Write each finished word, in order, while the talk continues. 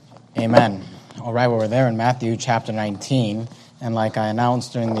Amen. All right, well, we're there in Matthew chapter 19, and like I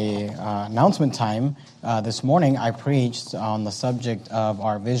announced during the announcement time this morning, I preached on the subject of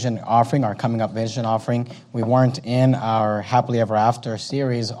our vision offering, our coming up vision offering. We weren't in our Happily Ever After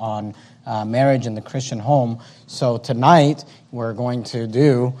series on marriage in the Christian home, so tonight we're going to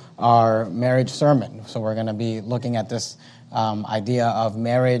do our marriage sermon. So we're going to be looking at this idea of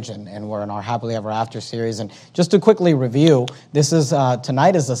marriage, and we're in our Happily Ever After series. And just to quickly review, this is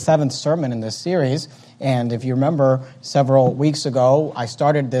tonight is the seventh sermon in this series. And if you remember, several weeks ago, I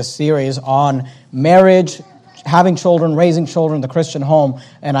started this series on marriage, having children, raising children, the Christian home.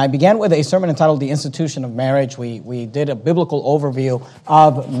 And I began with a sermon entitled The Institution of Marriage. We did a biblical overview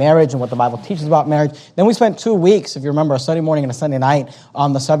of marriage and what the Bible teaches about marriage. Then we spent 2 weeks, if you remember, a Sunday morning and a Sunday night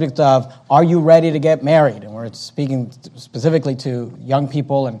on the subject of, are you ready to get married? And we're speaking specifically to young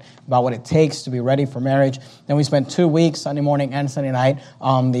people and about what it takes to be ready for marriage. Then we spent 2 weeks, Sunday morning and Sunday night,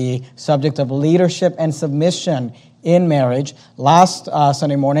 on the subject of leadership and submission in marriage. Last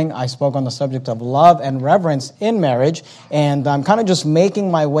Sunday morning, I spoke on the subject of love and reverence in marriage, and I'm kind of just making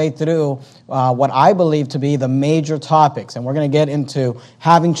my way through what I believe to be the major topics. And we're going to get into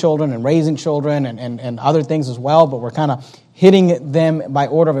having children and raising children and other things as well, but we're kind of hitting them by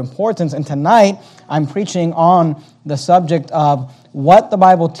order of importance. And tonight, I'm preaching on the subject of what the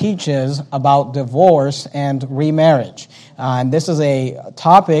Bible teaches about divorce and remarriage. And this is a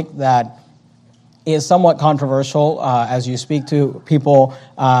topic that is somewhat controversial as you speak to people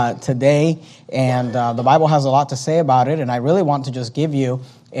today, and the Bible has a lot to say about it, and I really want to just give you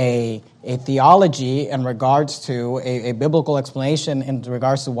a theology in regards to a biblical explanation in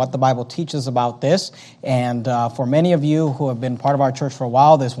regards to what the Bible teaches about this. And for many of you who have been part of our church for a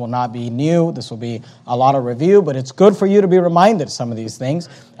while, this will not be new. This will be a lot of review, but it's good for you to be reminded of some of these things,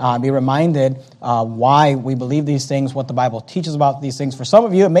 be reminded why we believe these things, what the Bible teaches about these things. For some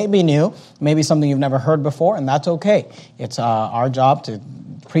of you, it may be new, maybe something you've never heard before, and that's okay. It's our job to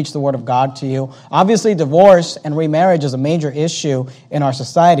preach the Word of God to you. Obviously, divorce and remarriage is a major issue in our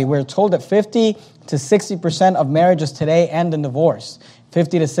society. We're told that 50 to 60% of marriages today end in divorce.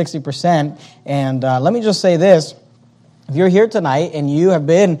 50 to 60%. And let me just say this. If you're here tonight and you have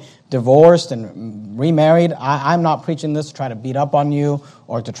been divorced and remarried, I'm not preaching this to try to beat up on you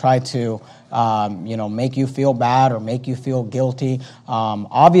or to try to make you feel bad or make you feel guilty.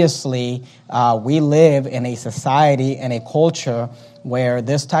 Obviously, we live in a society and a culture where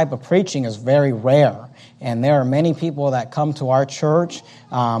this type of preaching is very rare. And there are many people that come to our church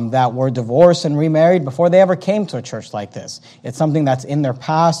that were divorced and remarried before they ever came to a church like this. It's something that's in their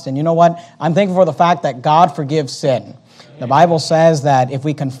past. And you know what? I'm thankful for the fact that God forgives sin. The Bible says that if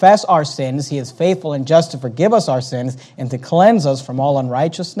we confess our sins, He is faithful and just to forgive us our sins and to cleanse us from all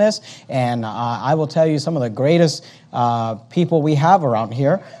unrighteousness. And I will tell you, some of the greatest people we have around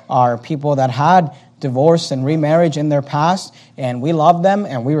here are people that had divorce and remarriage in their past, and we love them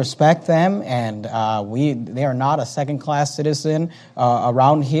and we respect them, and they are not a second-class citizen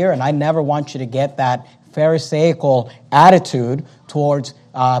around here. And I never want you to get that Pharisaical attitude towards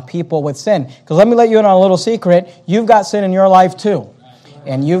people with sin. Because let me let you in on a little secret. You've got sin in your life too.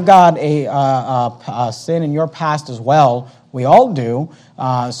 And you've got a sin in your past as well. We all do.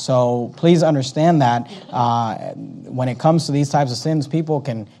 So please understand that when it comes to these types of sins, people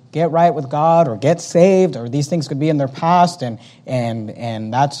can get right with God or get saved, or these things could be in their past, and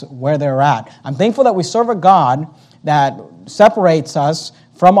that's where they're at. I'm thankful that we serve a God that separates us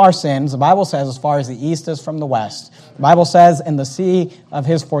from our sins. The Bible says as far as the east is from the west. The Bible says in the sea of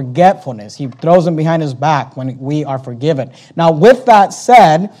His forgetfulness, He throws them behind His back when we are forgiven. Now, with that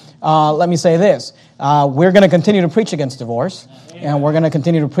said, let me say this. We're going to continue to preach against divorce, and we're going to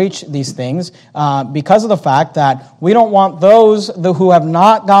continue to preach these things because of the fact that we don't want those who have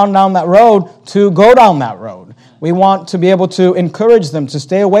not gone down that road to go down that road. We want to be able to encourage them to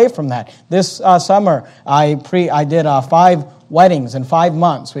stay away from that. This summer, I did 5 weddings in 5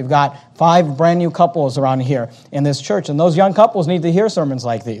 months. We've got 5 brand new couples around here in this church, and those young couples need to hear sermons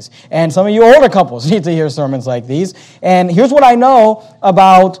like these. And some of you older couples need to hear sermons like these. And here's what I know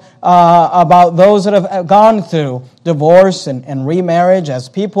about those that have gone through divorce and remarriage. As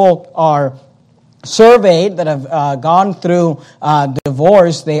people are surveyed that have gone through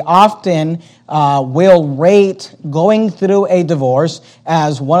divorce, they often will rate going through a divorce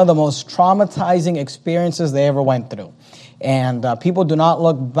as one of the most traumatizing experiences they ever went through. And people do not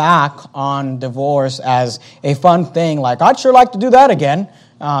look back on divorce as a fun thing, like, I'd sure like to do that again.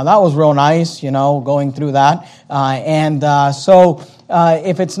 That was real nice, going through that. So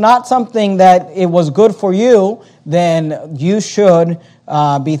if it's not something that it was good for you, then you should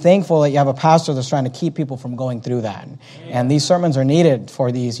be thankful that you have a pastor that's trying to keep people from going through that. And these sermons are needed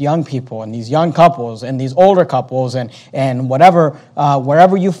for these young people and these young couples and these older couples and whatever,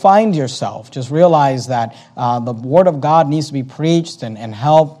 wherever you find yourself. Just realize that the Word of God needs to be preached and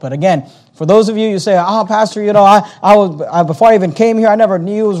helped. But again, for those of you say, Pastor, I before I even came here, I never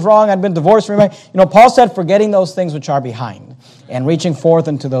knew it was wrong. I'd been divorced from my. Paul said, forgetting those things which are behind and reaching forth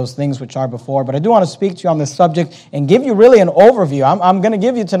into those things which are before. But I do want to speak to you on this subject and give you really an overview. I'm going to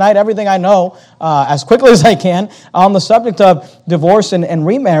give you tonight everything I know as quickly as I can on the subject of divorce and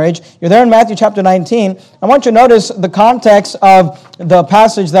remarriage. You're there in Matthew chapter 19. I want you to notice the context of the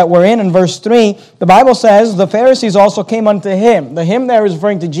passage that we're in verse 3. The Bible says, the Pharisees also came unto him. The him there is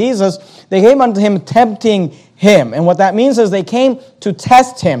referring to Jesus. They came unto him tempting him. And what that means is they came to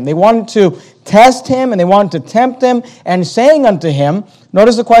test him. They wanted to test him and they wanted to tempt him and saying unto him,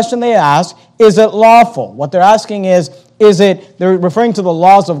 notice the question they asked, is it lawful? What they're asking is they're referring to the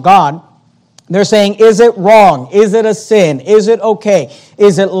laws of God. They're saying, is it wrong? Is it a sin? Is it okay?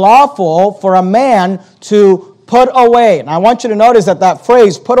 Is it lawful for a man to put away? And I want you to notice that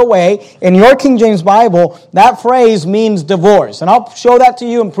phrase, put away, in your King James Bible, that phrase means divorce. And I'll show that to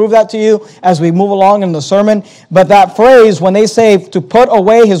you and prove that to you as we move along in the sermon. But that phrase, when they say to put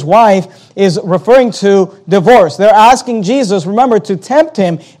away his wife, is referring to divorce. They're asking Jesus, remember, to tempt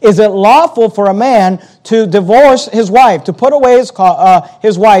him, is it lawful for a man to divorce his wife, to put away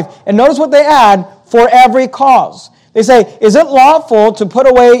his wife? And notice what they add, for every cause. They say, is it lawful to put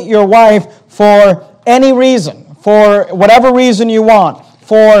away your wife for any reason, for whatever reason you want,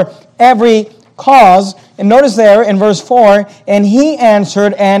 for every cause? And notice there in verse 4, and he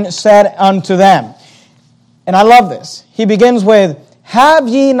answered and said unto them. And I love this. He begins with, have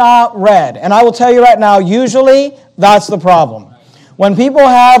ye not read? And I will tell you right now, usually that's the problem. When people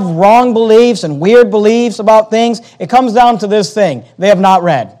have wrong beliefs and weird beliefs about things, it comes down to this thing. They have not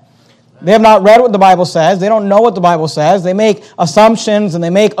read. They have not read what the Bible says. They don't know what the Bible says. They make assumptions and they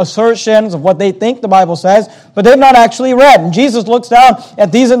make assertions of what they think the Bible says, but they've not actually read. And Jesus looks down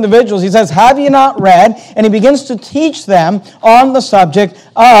at these individuals. He says, have you not read? And he begins to teach them on the subject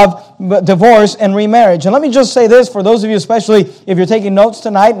of divorce and remarriage. And let me just say this for those of you, especially if you're taking notes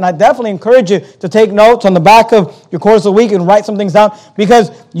tonight, and I definitely encourage you to take notes on the back of your course of the week and write some things down, because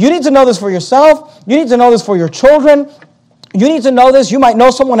you need to know this for yourself. You need to know this for your children. You need to know this. You might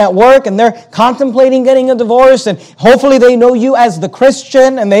know someone at work and they're contemplating getting a divorce, and hopefully they know you as the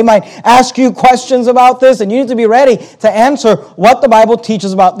Christian and they might ask you questions about this, and you need to be ready to answer what the Bible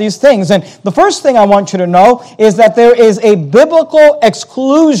teaches about these things. And the first thing I want you to know is that there is a biblical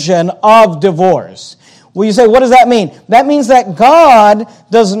exclusion of divorce. Well, you say, what does that mean? That means that God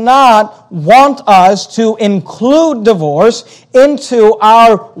does not want us to include divorce into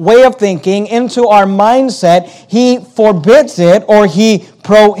our way of thinking, into our mindset. He forbids it or He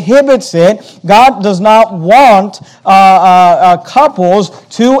prohibits it. God does not want couples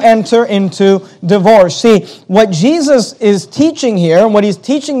to enter into divorce. See, what Jesus is teaching here, and what He's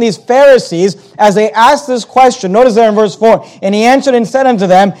teaching these Pharisees as they ask this question, notice there in verse 4, and He answered and said unto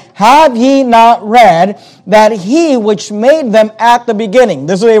them, have ye not read that He which made them at the beginning?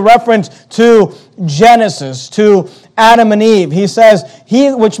 This is a reference to Genesis, to Adam and Eve. He says,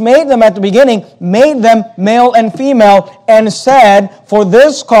 He which made them at the beginning made them male and female, and said, for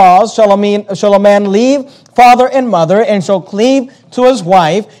this cause shall a man leave father and mother, and shall cleave to his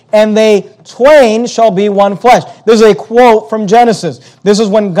wife, and they twain shall be one flesh. This is a quote from Genesis. This is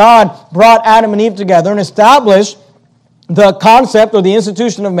when God brought Adam and Eve together and established the concept or the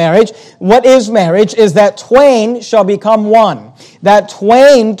institution of marriage. What is marriage? Is that twain shall become one. That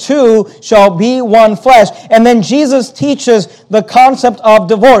twain two shall be one flesh. And then Jesus teaches the concept of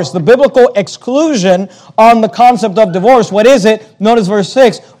divorce, the biblical exclusion on the concept of divorce. What is it? Notice verse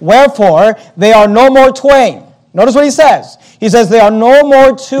 6. Wherefore they are no more twain. Notice what he says. He says they are no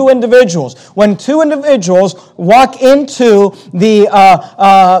more two individuals. When two individuals walk into the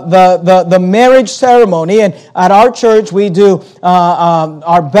marriage ceremony, and at our church we do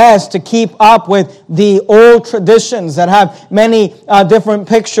our best to keep up with the old traditions that have many different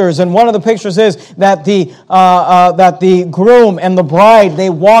pictures. And one of the pictures is that the groom and the bride, they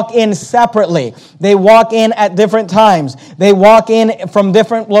walk in separately. They walk in at different times. They walk in from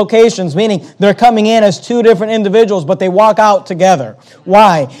different locations, meaning they're coming in as two different individuals, but they walk out together.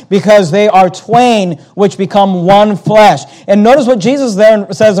 Why? Because they are twain which become one flesh. And notice what Jesus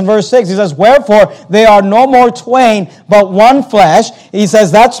there says in verse 6. He says, wherefore they are no more twain, but one flesh. He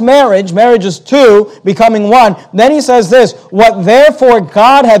says that's marriage. Marriage is two becoming one. Then he says this, what therefore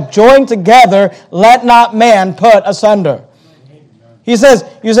God hath joined together, let not man put asunder. He says,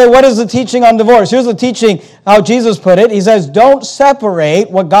 you say, what is the teaching on divorce? Here's the teaching, how Jesus put it. He says, don't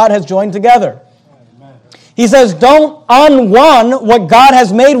separate what God has joined together. He says, don't unone what God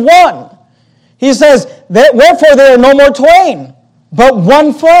has made one. He says, wherefore there are no more twain, but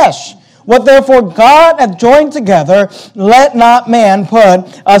one flesh. What therefore God hath joined together, let not man put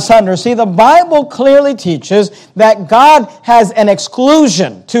asunder. See, the Bible clearly teaches that God has an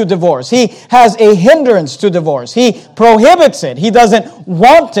exclusion to divorce. He has a hindrance to divorce. He prohibits it. He doesn't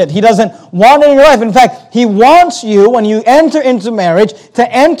want it. He doesn't want it in your life. In fact, He wants you, when you enter into marriage, to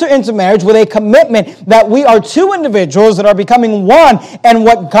enter into marriage with a commitment that we are two individuals that are becoming one, and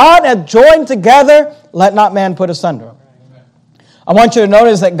what God hath joined together, let not man put asunder. I want you to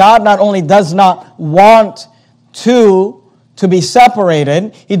notice that God not only does not want to be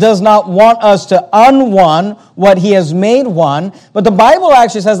separated, He does not want us to unone what He has made one, but the Bible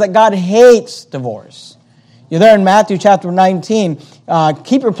actually says that God hates divorce. You're there in Matthew chapter 19.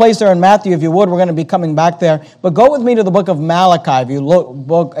 Keep your place there in Matthew if you would. We're going to be coming back there. But go with me to the book of Malachi.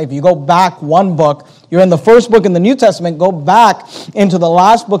 If you go back one book, you're in the first book in the New Testament, go back into the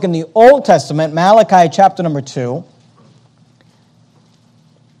last book in the Old Testament, Malachi chapter number 2.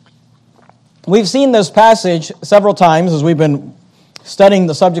 We've seen this passage several times as we've been studying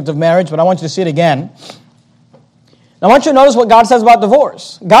the subject of marriage, but I want you to see it again. Now, I want you to notice what God says about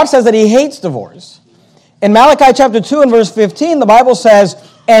divorce. God says that He hates divorce. In Malachi chapter 2 and verse 15, the Bible says,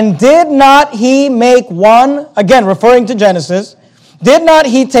 and did not He make one, again referring to Genesis, did not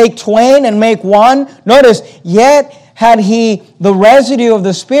He take twain and make one? Notice, yet had He the residue of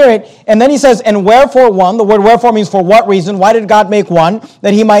the Spirit. And then He says, and wherefore one? The word wherefore means for what reason? Why did God make one?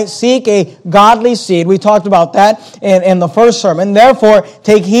 That He might seek a godly seed. We talked about that in the first sermon. Therefore,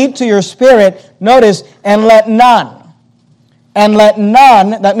 take heed to your spirit. Notice, and let none. And let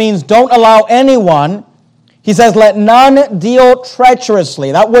none, that means don't allow anyone. He says, let none deal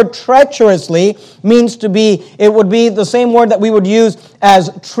treacherously. That word treacherously means it would be the same word that we would use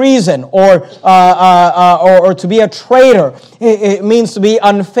as treason or to be a traitor. It means to be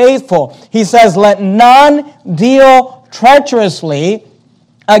unfaithful. He says, let none deal treacherously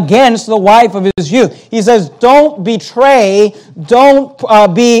against the wife of his youth. He says, don't betray, don't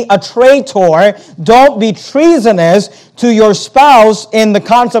be a traitor, don't be treasonous to your spouse in the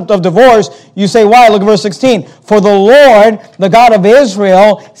concept of divorce. You say, why? Look at verse 16. For the Lord, the God of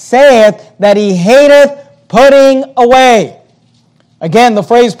Israel, saith that He hateth putting away. Again, the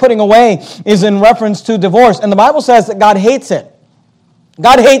phrase putting away is in reference to divorce. And the Bible says that God hates it.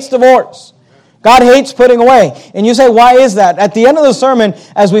 God hates divorce. God hates putting away. And you say, why is that? At the end of the sermon,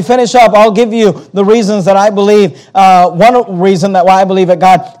 as we finish up, I'll give you the reasons that I believe, one reason that why I believe that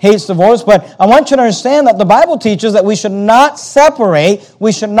God hates divorce. But I want you to understand that the Bible teaches that we should not separate,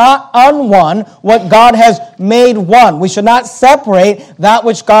 we should not unone what God has made one. We should not separate that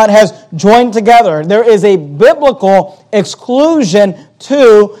which God has joined together. There is a biblical exclusion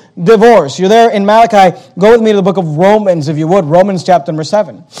to divorce. You're there in Malachi. Go with me to the book of Romans, if you would. Romans chapter number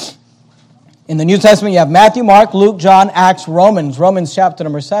 7. In the New Testament, you have Matthew, Mark, Luke, John, Acts, Romans. Romans chapter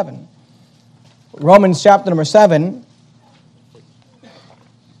number 7. Romans chapter number 7.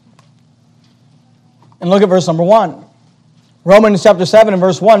 And look at verse number 1. Romans chapter 7 and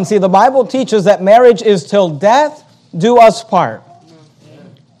verse 1. See, the Bible teaches that marriage is till death do us part.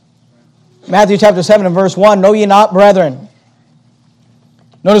 Matthew chapter 7 and verse 1. Know ye not, brethren.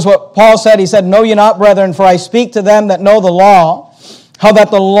 Notice what Paul said. He said, know ye not, brethren, for I speak to them that know the law, how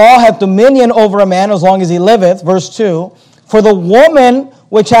that the law hath dominion over a man as long as he liveth. Verse 2, for the woman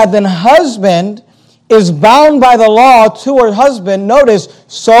which hath an husband is bound by the law to her husband, notice,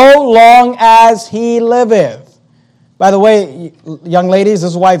 so long as he liveth. By the way, young ladies, this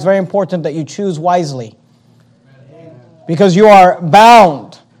is why it's very important that you choose wisely. Because you are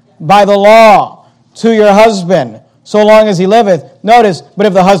bound by the law to your husband, so long as he liveth. Notice, but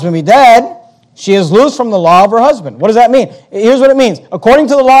if the husband be dead, she is loose from the law of her husband. What does that mean? Here's what it means. According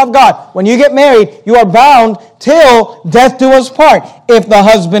to the law of God, when you get married, you are bound till death do us part. If the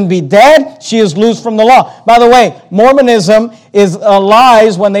husband be dead, she is loose from the law. By the way, Mormonism is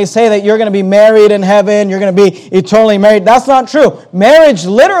lies when they say that you're going to be married in heaven, you're going to be eternally married. That's not true. Marriage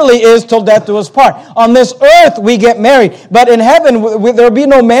literally is till death do us part. On this earth, we get married. But in heaven, there will be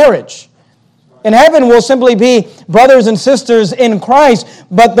no marriage. In heaven, we'll simply be brothers and sisters in Christ.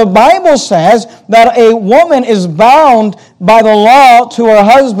 But the Bible says that a woman is bound by the law to her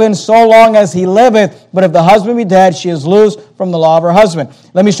husband so long as he liveth. But if the husband be dead, she is loose from the law of her husband.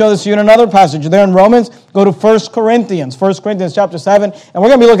 Let me show this to you in another passage. There in Romans, go to 1 Corinthians. 1 Corinthians chapter 7. And we're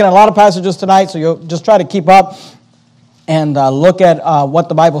going to be looking at a lot of passages tonight, so you'll just try to keep up and look at what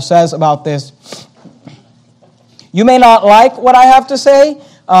the Bible says about this. You may not like what I have to say,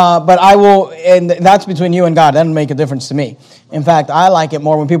 but I will, and that's between you and God. That doesn't make a difference to me. In fact, I like it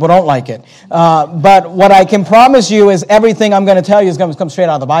more when people don't like it. But what I can promise you is everything I'm going to tell you is going to come straight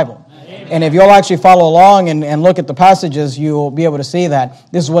out of the Bible. And if you'll actually follow along and look at the passages, you'll be able to see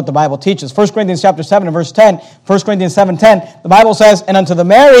that this is what the Bible teaches. 1 Corinthians chapter 7 and verse 10, 1 Corinthians 7:10, the Bible says, and unto the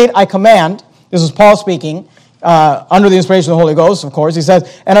married I command, this is Paul speaking, under the inspiration of the Holy Ghost, of course. He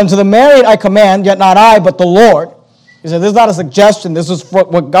says, and unto the married I command, yet not I, but the Lord. He said, this is not a suggestion, this is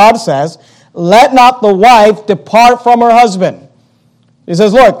what God says. Let not the wife depart from her husband. He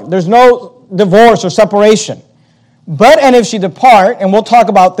says, look, there's no divorce or separation. But, and if she depart, and we'll talk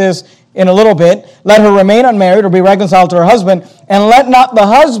about this in a little bit, let her remain unmarried or be reconciled to her husband, and let not the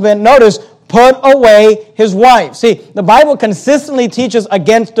husband, notice, put away his wife. See, the Bible consistently teaches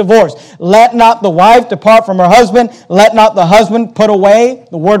against divorce. Let not the wife depart from her husband. Let not the husband put away.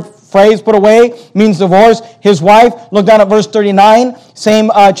 The phrase put away means divorce. His wife, look down at verse 39,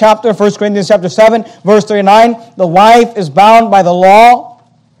 same chapter, 1 Corinthians chapter 7, verse 39. The wife is bound by the law.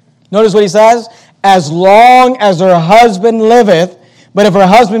 Notice what he says. As long as her husband liveth, but if her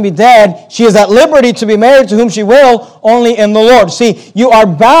husband be dead, she is at liberty to be married to whom she will, only in the Lord. See, you are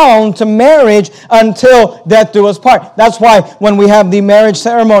bound to marriage until death do us part. That's why when we have the marriage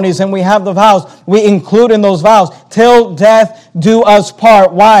ceremonies and we have the vows, we include in those vows, till death do us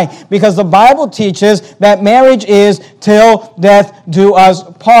part. Why? Because the Bible teaches that marriage is till death do us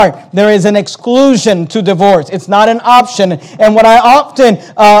part. There is an exclusion to divorce. It's not an option. And what I often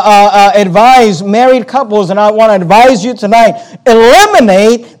advise married couples, and I want to advise you tonight,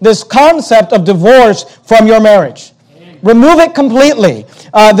 eliminate this concept of divorce from your marriage. Remove it completely.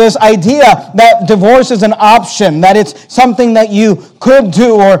 This idea that divorce is an option, that it's something that you could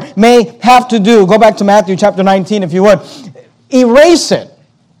do or may have to do. Go back to Matthew chapter 19 if you would. Erase it.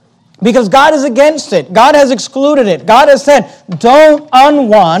 Because God is against it. God has excluded it. God has said, don't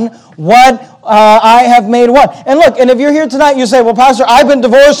unone what I have made one. And look, and if you're here tonight, you say, well, Pastor, I've been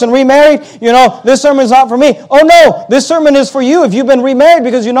divorced and remarried. You know, this sermon is not for me. Oh, no, this sermon is for you if you've been remarried.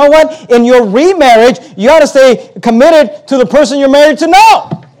 Because you know what? In your remarriage, you ought to stay committed to the person you're married to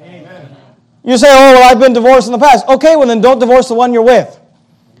now. Amen. You say, oh, well, I've been divorced in the past. Okay, well, then don't divorce the one you're with.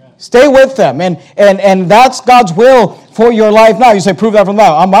 Stay with them. And that's God's will for your life now. You say, prove that from the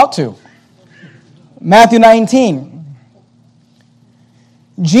Bible. I'm about to. Matthew 19.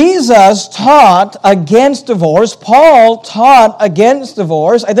 Jesus taught against divorce. Paul taught against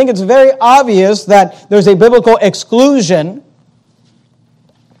divorce. I think it's very obvious that there's a biblical exclusion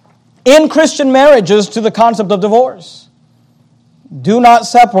in Christian marriages to the concept of divorce. Do not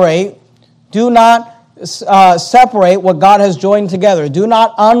separate. Do not separate what God has joined together. Do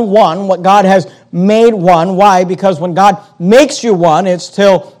not unone what God has made one. Why? Because when God makes you one, it's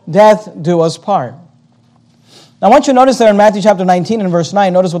till death do us part. Now, I want you to notice there in Matthew chapter 19 and verse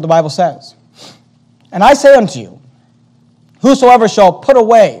 9, notice what the Bible says. And I say unto you, whosoever shall put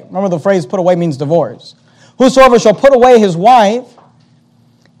away, remember the phrase put away means divorce. Whosoever shall put away his wife,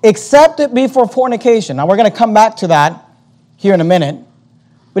 except it be for fornication. Now, we're going to come back to that here in a minute.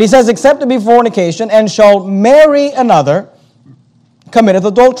 But he says, except it be fornication, and shall marry another, committeth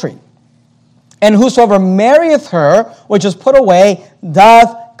adultery. And whosoever marrieth her, which is put away,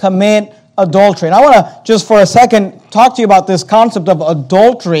 doth commit adultery. And I want to just for a second talk to you about this concept of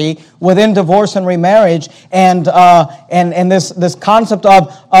adultery within divorce and remarriage, and this concept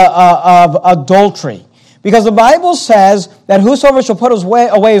of adultery. Because the Bible says that whosoever shall put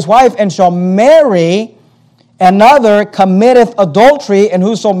away his wife and shall marry another committeth adultery, and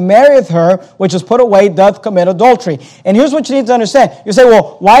whoso marrieth her, which is put away, doth commit adultery. And here's what you need to understand. You say,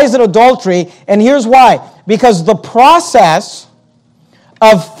 well, why is it adultery? And here's why. Because the process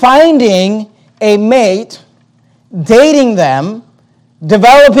of finding a mate, dating them,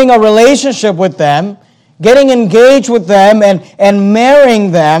 developing a relationship with them, getting engaged with them, and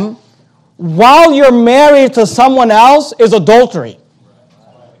marrying them, while you're married to someone else is adultery.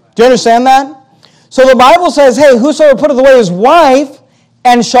 Do you understand that? So the Bible says, hey, whosoever putteth away his wife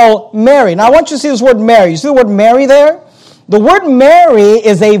and shall marry. Now I want you to see this word marry. You see the word marry there? The word marry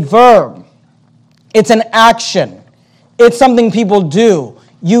is a verb. It's an action. It's something people do.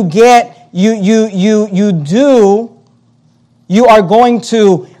 You are going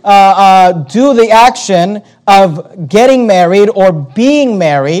to do the action of getting married or being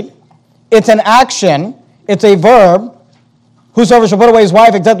married. It's an action. It's a verb. Whosoever shall put away his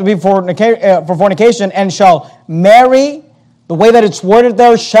wife except to be for fornication and shall marry. The way that it's worded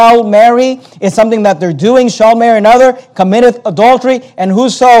there, shall marry, is something that they're doing. Shall marry another, committeth adultery. And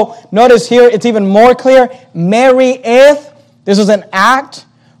whoso, notice here, it's even more clear, marrieth. This is an act.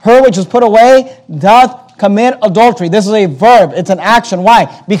 Her which is put away doth commit adultery. This is a verb. It's an action.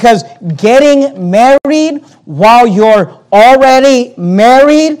 Why? Because getting married while you're already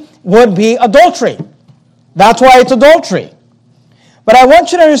married would be adultery. That's why it's adultery. But I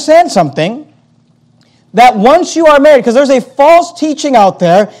want you to understand something. That once you are married, because there's a false teaching out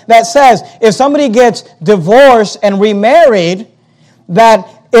there that says if somebody gets divorced and remarried, that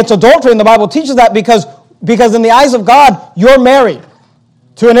it's adultery, and the Bible teaches that because in the eyes of God, you're married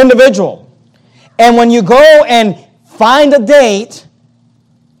to an individual. And when you go and find a date,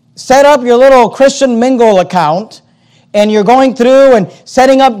 set up your little Christian Mingle account, and you're going through and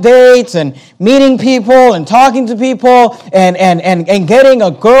setting up dates and meeting people and talking to people and getting a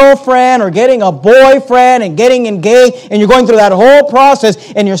girlfriend or getting a boyfriend and getting engaged, and you're going through that whole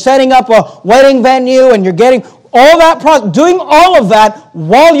process, and you're setting up a wedding venue, and you're getting all that process. Doing all of that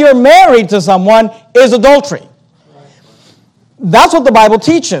while you're married to someone is adultery. That's what the Bible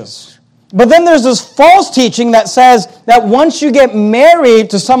teaches. But then there's this false teaching that says that once you get married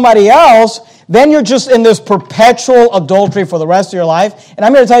to somebody else, then you're just in this perpetual adultery for the rest of your life. And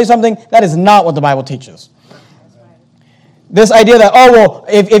I'm here to tell you something, that is not what the Bible teaches. This idea that,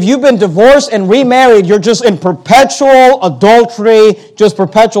 if you've been divorced and remarried, you're just in perpetual adultery, just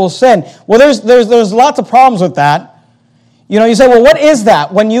perpetual sin. Well, there's lots of problems with that. You know, you say, well, what is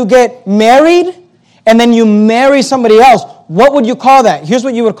that? When you get married and then you marry somebody else, what would you call that? Here's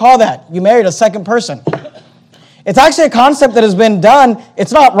what you would call that. You married a second person. It's actually a concept that has been done.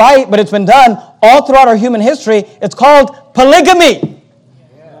 It's not right, but it's been done all throughout our human history. It's called polygamy.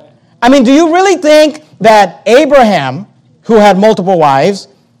 I mean, do you really think that Abraham, who had multiple wives,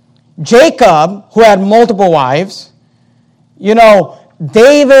 Jacob, who had multiple wives,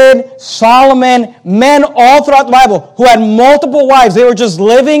 David, Solomon, men all throughout the Bible who had multiple wives, they were just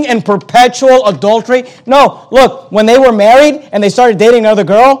living in perpetual adultery? No, look, when they were married and they started dating another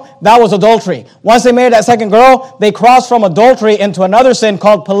girl, that was adultery. Once they married that second girl, they crossed from adultery into another sin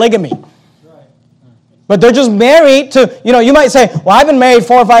called polygamy. But they're just married to, you might say, well, I've been married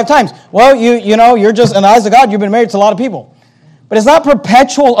 4 or 5 times. Well, you're just, in the eyes of God, you've been married to a lot of people. But it's not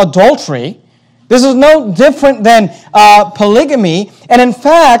perpetual adultery. This is no different than polygamy. And in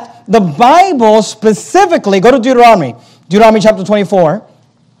fact, the Bible specifically, go to Deuteronomy chapter 24,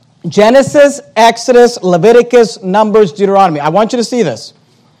 Genesis, Exodus, Leviticus, Numbers, Deuteronomy. I want you to see this.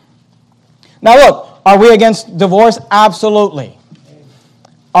 Now look, are we against divorce? Absolutely.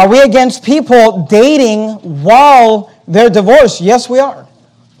 Are we against people dating while they're divorced? Yes, we are.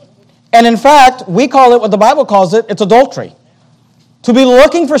 And in fact, we call it what the Bible calls it, it's adultery. To be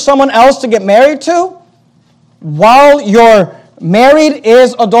looking for someone else to get married to while you're married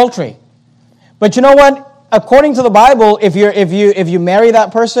is adultery. But you know what? According to the Bible, if you marry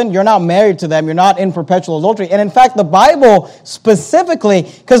that person, you're not married to them. You're not in perpetual adultery. And in fact, the Bible specifically,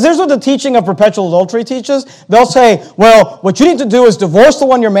 because there's what the teaching of perpetual adultery teaches. They'll say, well, what you need to do is divorce the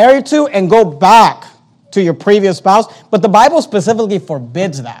one you're married to and go back to your previous spouse. But the Bible specifically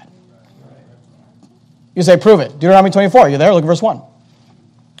forbids that. You say, prove it. Deuteronomy 24. You there? Look at verse 1.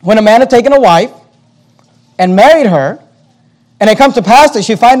 When a man had taken a wife and married her, and it comes to pass that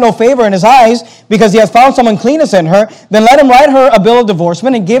she find no favor in his eyes because he has found some uncleanness in her, then let him write her a bill of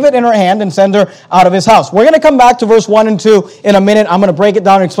divorcement and give it in her hand and send her out of his house. We're going to come back to verse 1 and 2 in a minute. I'm going to break it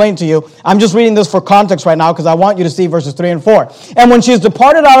down and explain to you. I'm just reading this for context right now because I want you to see verses 3 and 4. And when she is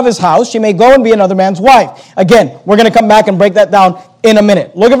departed out of his house, she may go and be another man's wife. Again, we're going to come back and break that down in a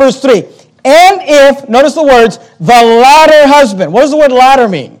minute. Look at verse 3. And if, notice the words, the latter husband. What does the word latter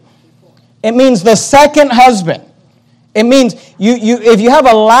mean? It means the second husband. It means if you have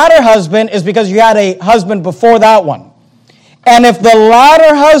a latter husband, it's because you had a husband before that one. And if the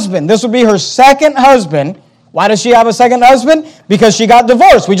latter husband, this would be her second husband, why does she have a second husband? Because she got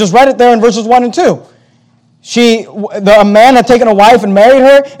divorced. We just read it there in verses 1 and 2. A man had taken a wife and married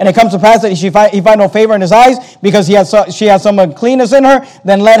her, and it comes to pass that he find no favor in his eyes because she has some uncleanness in her.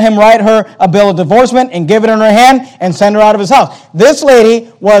 Then let him write her a bill of divorcement and give it in her hand and send her out of his house. This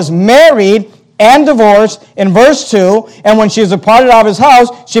lady was married and divorced in verse 2, and when she is departed out of his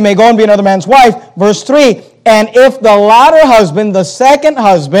house, she may go and be another man's wife. Verse 3, and if the latter husband, the second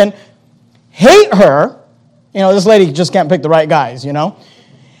husband, hate her, this lady just can't pick the right guys,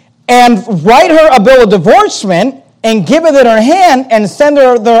 and write her a bill of divorcement and give it in her hand and send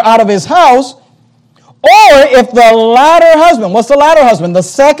her out of his house. Or if the latter husband, what's the latter husband? The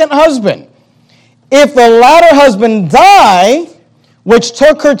second husband. If the latter husband die, which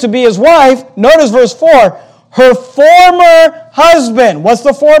took her to be his wife, notice verse 4, her former husband. What's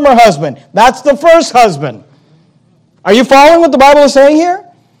the former husband? That's the first husband. Are you following what the Bible is saying here?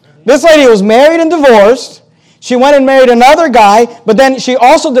 This lady was married and divorced. She went and married another guy, but then she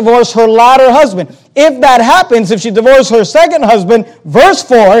also divorced her latter husband. If that happens, if she divorced her second husband, verse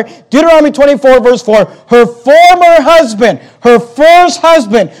 4, Deuteronomy 24, verse 4, her former husband, her first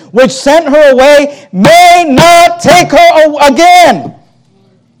husband, which sent her away, may not take her again.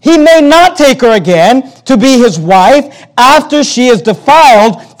 He may not take her again to be his wife after she is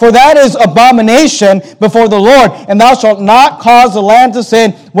defiled, for that is abomination before the Lord. And thou shalt not cause the land to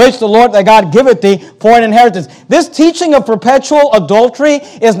sin, which the Lord thy God giveth thee for an inheritance. This teaching of perpetual adultery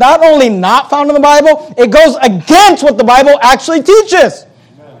is not only not found in the Bible, it goes against what the Bible actually teaches.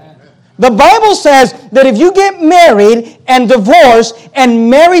 The Bible says that if you get married and divorce and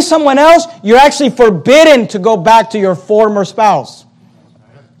marry someone else, you're actually forbidden to go back to your former spouse.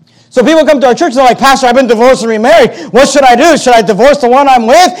 So people come to our church and they're like, Pastor, I've been divorced and remarried. What should I do? Should I divorce the one I'm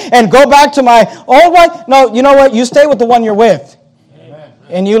with and go back to my old wife? No, you know what? You stay with the one you're with. Amen.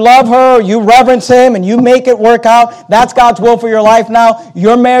 And you love her, you reverence him, and you make it work out. That's God's will for your life now.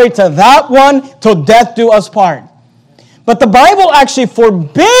 You're married to that one till death do us part. But the Bible actually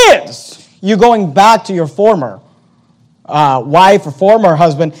forbids you going back to your former wife or former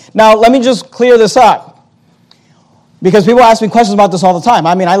husband. Now, let me just clear this up. Because people ask me questions about this all the time.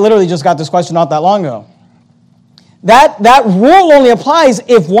 I mean, I literally just got this question not that long ago. That rule only applies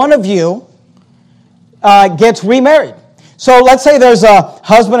if one of you gets remarried. So let's say there's a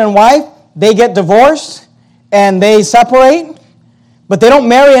husband and wife. They get divorced and they separate, but they don't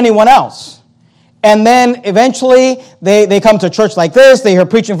marry anyone else. And then eventually they come to a church like this. They hear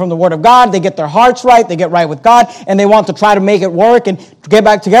preaching from the Word of God. They get their hearts right. They get right with God. And they want to try to make it work and get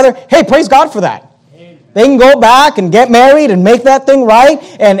back together. Hey, praise God for that. They can go back and get married and make that thing right,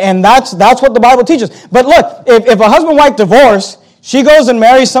 and that's what the Bible teaches. But look, if a husband and wife divorce, she goes and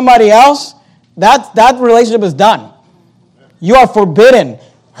marries somebody else, that relationship is done. You are forbidden.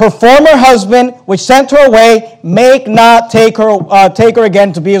 Her former husband, which sent her away, may not take her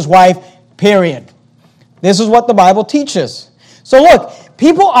again to be his wife, period. This is what the Bible teaches. So look,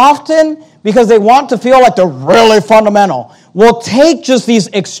 people often, because they want to feel like they're really fundamental, will take just these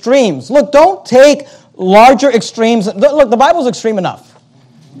extremes. Look, don't take larger extremes. Look, the Bible's extreme enough.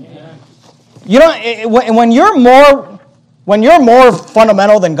 Yeah. You know, when you're more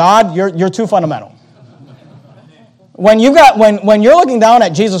fundamental than God, you're too fundamental. When you're looking down at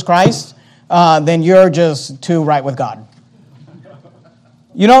Jesus Christ, then you're just too right with God.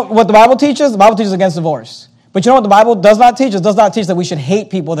 You know what the Bible teaches? The Bible teaches against divorce. But you know what the Bible does not teach? It does not teach that we should hate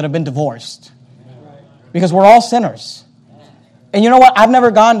people that have been divorced. Because we're all sinners. And you know what? I've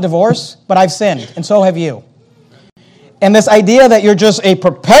never gotten divorced, but I've sinned, and so have you. And this idea that you're just a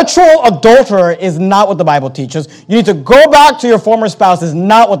perpetual adulterer is not what the Bible teaches. You need to go back to your former spouse is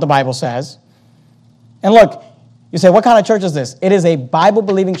not what the Bible says. And look, you say, what kind of church is this? It is a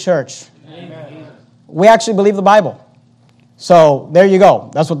Bible-believing church. Amen. We actually believe the Bible. So there you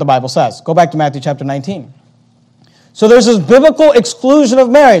go. That's what the Bible says. Go back to Matthew chapter 19. So there's this biblical exclusion of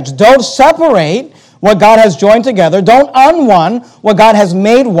marriage. Don't separate what God has joined together. Don't unone what God has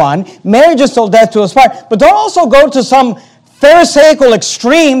made one. Marriage is till death do us part. But don't also go to some pharisaical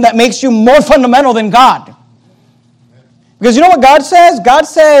extreme that makes you more fundamental than God. Because you know what God says? God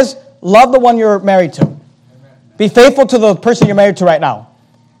says, love the one you're married to. Be faithful to the person you're married to right now.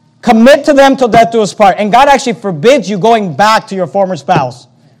 Commit to them till death do us part. And God actually forbids you going back to your former spouse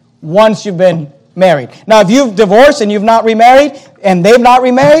once you've been married. Now, if you've divorced and you've not remarried, and they've not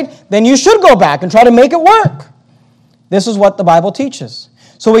remarried, then you should go back and try to make it work. This is what the Bible teaches.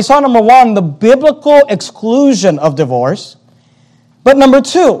 So we saw, number one, the biblical exclusion of divorce. But number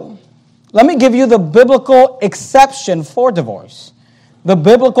two, let me give you the biblical exception for divorce. The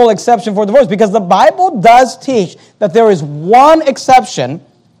biblical exception for divorce, because the Bible does teach that there is one exception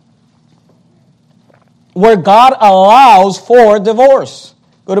where God allows for divorce.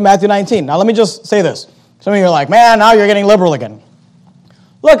 Go to Matthew 19. Now, let me just say this. Some of you are like, man, now you're getting liberal again.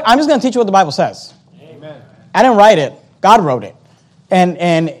 Look, I'm just going to teach you what the Bible says. Amen. I didn't write it. God wrote it. And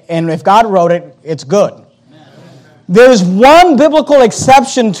if God wrote it, it's good. Amen. There's one biblical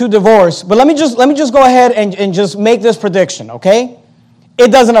exception to divorce, but let me just go ahead and just make this prediction, okay?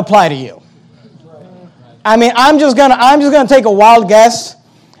 It doesn't apply to you. I mean, I'm just gonna take a wild guess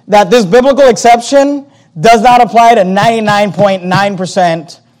that this biblical exception does not apply to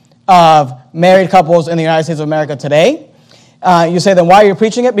 99.9% of married couples in the United States of America today. You say, then why are you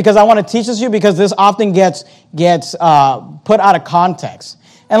preaching it? Because I want to teach this to you, because this often gets put out of context.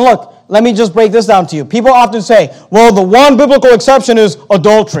 And look, let me just break this down to you. People often say, well, the one biblical exception is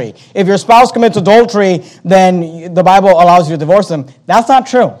adultery. If your spouse commits adultery, then the Bible allows you to divorce them. That's not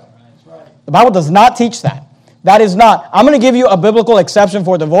true. The Bible does not teach that. That is not. I'm going to give you a biblical exception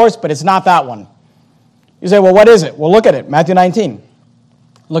for divorce, but it's not that one. You say, well, what is it? Well, look at it. Matthew 19.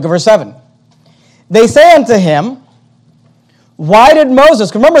 Look at verse 7. They say unto him, why did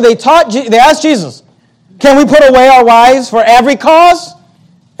Moses... Remember, they asked Jesus, can we put away our wives for every cause?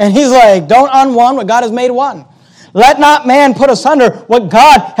 And he's like, don't unone what God has made one. Let not man put asunder what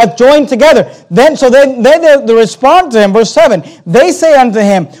God hath joined together. Then they respond to him, verse 7. They say unto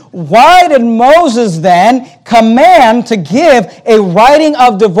him, why did Moses then command to give a writing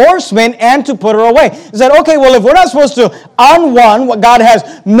of divorcement and to put her away? He said, okay, well, if we're not supposed to unone what God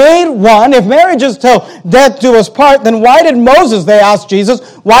has made one, if marriage is till death do us part, then why did Moses, they asked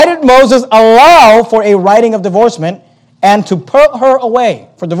Jesus, why did Moses allow for a writing of divorcement and to put her away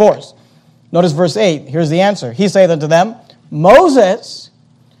for divorce? Notice verse 8. Here's the answer. He saith unto them, Moses,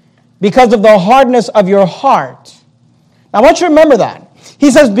 because of the hardness of your heart. Now, I want you to remember that.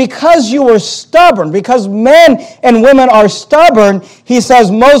 He says, because you were stubborn, because men and women are stubborn, he says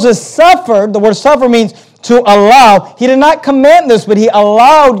Moses suffered. The word suffer means to allow. He did not command this, but he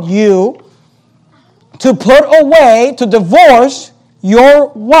allowed you to put away, to divorce your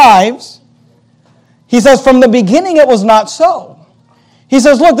wives. He says, from the beginning it was not so. He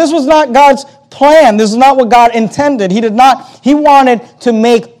says, look, this was not God's plan. This is not what God intended. He wanted to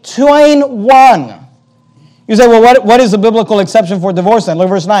make twain one. You say, well, what is the biblical exception for divorce then? Look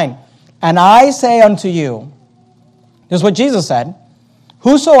at verse 9. And I say unto you, this is what Jesus said,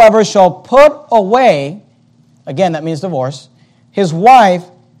 whosoever shall put away, again, that means divorce, his wife,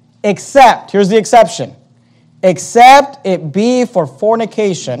 except, here's the exception, except it be for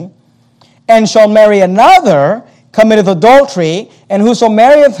fornication, and shall marry another, committeth adultery, and whoso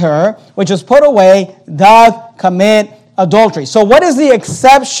marrieth her, which is put away, doth commit adultery. So what is the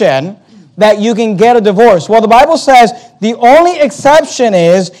exception that you can get a divorce? Well, the Bible says the only exception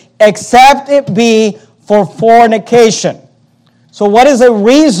is, except it be for fornication. So what is the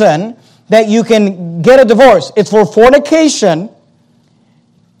reason that you can get a divorce? It's for fornication,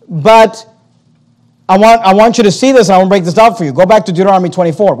 but I want you to see this, and I want to break this down for you. Go back to Deuteronomy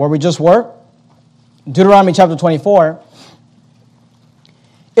 24, where we just were. Deuteronomy chapter 24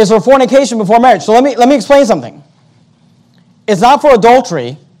 is for fornication before marriage. So let me explain something. It's not for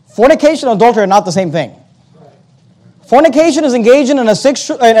adultery. Fornication and adultery are not the same thing. Fornication is engaging in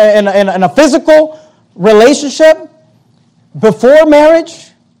a physical relationship before marriage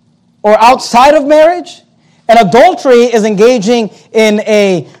or outside of marriage. And adultery is engaging in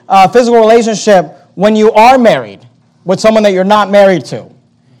a physical relationship when you are married with someone that you're not married to.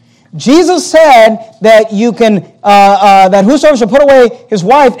 Jesus said that you can that whosoever shall put away his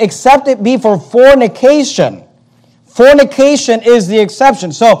wife, except it be for fornication. Fornication is the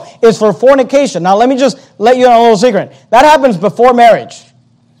exception. So it's for fornication. Now let me just let you know a little secret. That happens before marriage.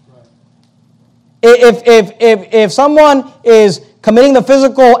 If someone is committing the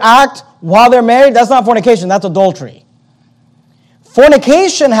physical act while they're married, that's not fornication, that's adultery.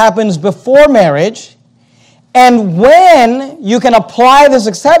 Fornication happens before marriage. And when you can apply this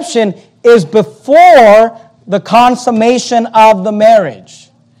exception is before the consummation of the marriage.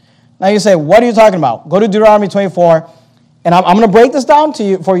 Now you say, what are you talking about? Go to Deuteronomy 24, and I'm going to break this down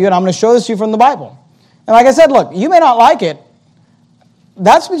for you, and I'm going to show this to you from the Bible. And like I said, look, you may not like it.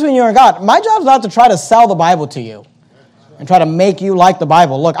 That's between you and God. My job is not to try to sell the Bible to you and try to make you like the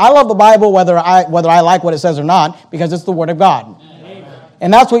Bible. Look, I love the Bible whether I like what it says or not, because it's the Word of God. Amen.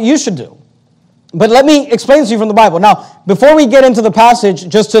 And that's what you should do. But let me explain to you from the Bible. Now, before we get into the passage,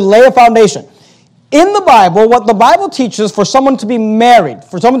 just to lay a foundation. In the Bible, what the Bible teaches for someone to be married,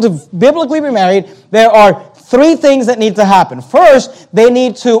 for someone to biblically be married, there are three things that need to happen. First, they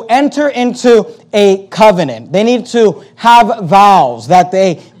need to enter into a covenant. They need to have vows that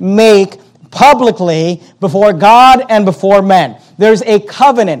they make publicly before God and before men. There's a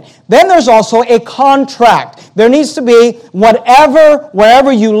covenant. Then there's also a contract. There needs to be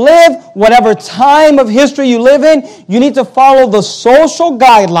wherever you live, whatever time of history you live in, you need to follow the social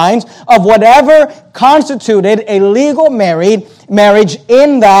guidelines of whatever constituted a legal marriage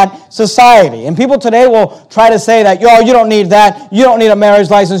in that society. And people today will try to say that, you don't need that, you don't need a marriage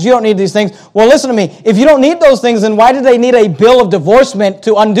license, you don't need these things. Well, listen to me. If you don't need those things, then why did they need a bill of divorcement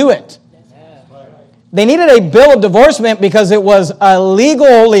to undo it? They needed a bill of divorcement because it was a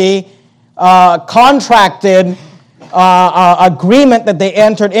legally contracted agreement that they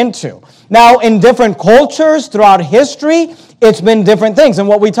entered into. Now, in different cultures throughout history, it's been different things. And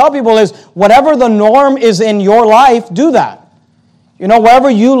what we tell people is, whatever the norm is in your life, do that. Wherever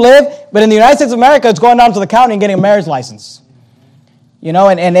you live. But in the United States of America, it's going down to the county and getting a marriage license.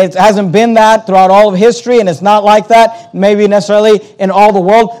 And it hasn't been that throughout all of history, and it's not like that maybe necessarily in all the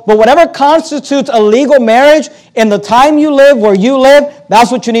world. But whatever constitutes a legal marriage in the time you live, where you live,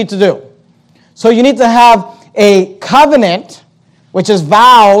 that's what you need to do. So you need to have a covenant, which is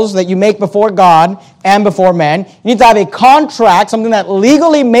vows that you make before God and before men. You need to have a contract, something that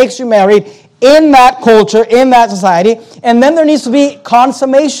legally makes you married in that culture, in that society. And then there needs to be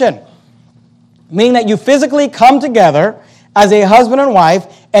consummation, meaning that you physically come together as a husband and wife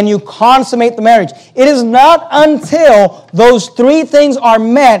and you consummate the marriage. It is not until those three things are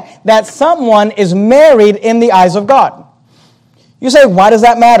met that someone is married in the eyes of God. You say, why does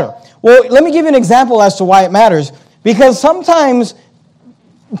that matter? Well, let me give you an example as to why it matters. Because sometimes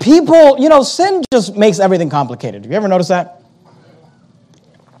people, sin just makes everything complicated. Have you ever noticed that?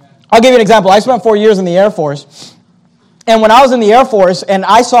 I'll give you an example. I spent 4 years in the Air Force. And when I was in the Air Force, and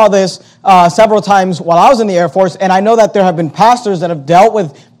I saw this several times while I was in the Air Force, and I know that there have been pastors that have dealt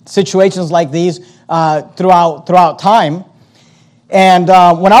with situations like these throughout time. And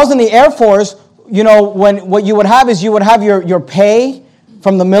when I was in the Air Force, what you would have is you would have your pay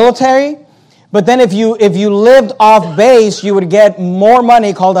from the military, but then if you lived off base, you would get more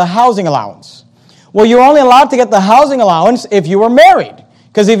money called a housing allowance. Well, you're only allowed to get the housing allowance if you were married.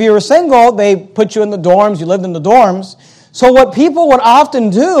 Because if you were single, they put you in the dorms, you lived in the dorms. So what people would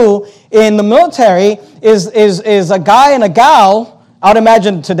often do in the military is a guy and a gal, I would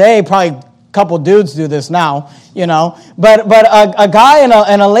imagine today probably a couple dudes do this now, but a guy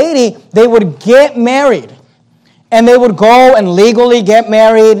and a lady, they would get married. And they would go and legally get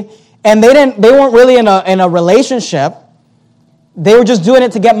married, and they weren't really in a relationship. They were just doing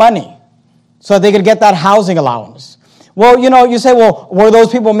it to get money so they could get that housing allowance. Well, you say, well, were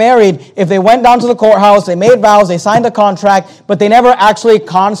those people married? If they went down to the courthouse, they made vows, they signed a contract, but they never actually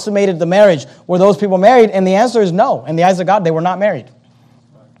consummated the marriage, were those people married? And the answer is no. In the eyes of God, they were not married.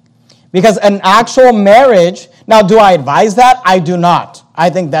 Because an actual marriage, now do I advise that? I do not. I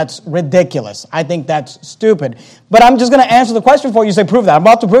think that's ridiculous. I think that's stupid. But I'm just going to answer the question for you. You say, prove that. I'm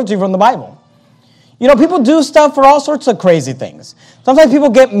about to prove it to you from the Bible. People do stuff for all sorts of crazy things. Sometimes people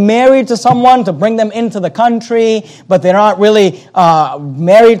get married to someone to bring them into the country, but they're not really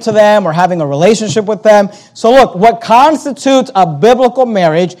married to them or having a relationship with them. So look, what constitutes a biblical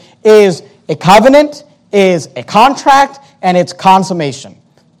marriage is a covenant, is a contract, and it's consummation.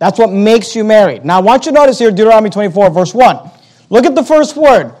 That's what makes you married. Now I want you to notice here Deuteronomy 24, verse 1. Look at the first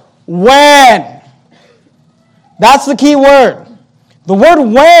word, when. That's the key word. The word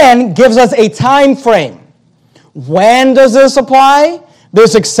when gives us a time frame. When does this apply?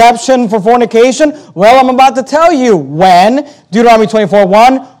 This exception for fornication? Well, I'm about to tell you when. Deuteronomy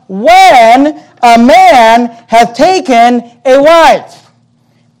 24:1. When a man hath taken a wife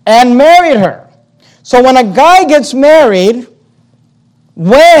and married her. So when a guy gets married,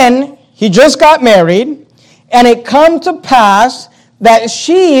 when he just got married, and it come to pass that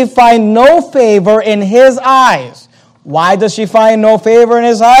she find no favor in his eyes. Why does she find no favor in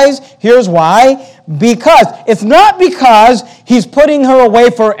his eyes? Here's why. Because it's not because he's putting her away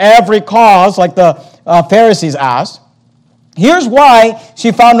for every cause, like the Pharisees asked. Here's why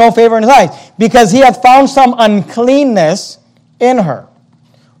she found no favor in his eyes. Because he hath found some uncleanness in her.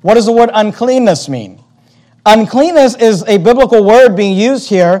 What does the word uncleanness mean? Uncleanness is a biblical word being used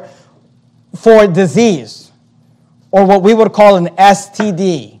here for disease, or what we would call an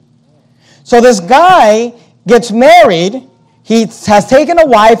STD. So this guy gets married, he has taken a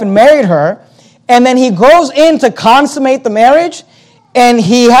wife and married her, and then he goes in to consummate the marriage, and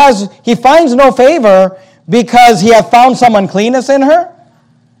he finds no favor because he hath found some uncleanness in her.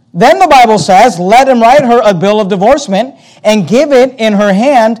 Then the Bible says, let him write her a bill of divorcement and give it in her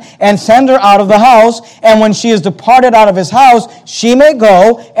hand and send her out of the house. And when she is departed out of his house, she may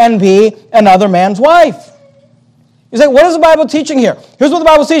go and be another man's wife. You say, what is the Bible teaching here? Here's what the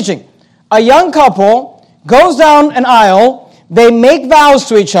Bible's teaching. A young couple goes down an aisle, they make vows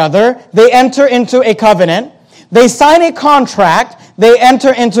to each other, they enter into a covenant, they sign a contract, they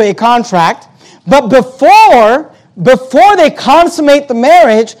enter into a contract, but before they consummate the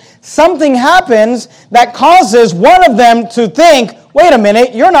marriage, something happens that causes one of them to think, wait a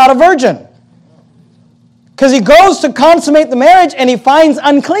minute, you're not a virgin. Because he goes to consummate the marriage and he finds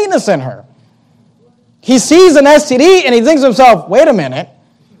uncleanness in her. He sees an STD and he thinks to himself, wait a minute,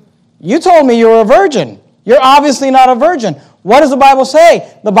 you told me you were a virgin. You're obviously not a virgin. What does the Bible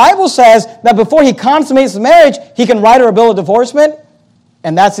say? The Bible says that before he consummates the marriage, he can write her a bill of divorcement,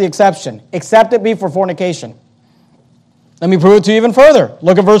 and that's the exception. Except it be for fornication. Let me prove it to you even further.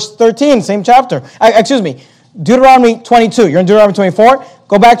 Look at verse 13, same chapter. Deuteronomy 22. You're in Deuteronomy 24.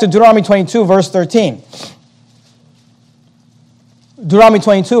 Go back to Deuteronomy 22, verse 13. Deuteronomy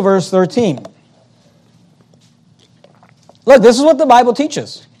 22, verse 13. Look, this is what the Bible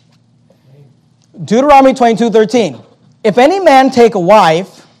teaches. Deuteronomy 22:13. If any man take a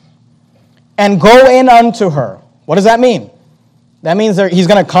wife and go in unto her. What does that mean? That means he's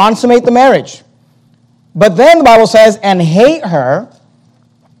going to consummate the marriage. But then the Bible says, and hate her,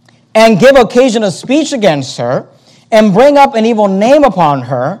 and give occasion of speech against her, and bring up an evil name upon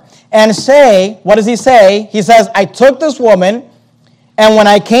her, and say, what does he say? He says, I took this woman, and when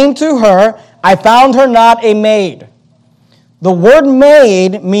I came to her, I found her not a maid. The word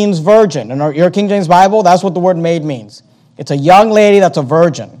maid means virgin. In your King James Bible, that's what the word maid means. It's a young lady that's a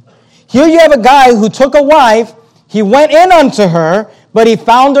virgin. Here you have a guy who took a wife, he went in unto her, but he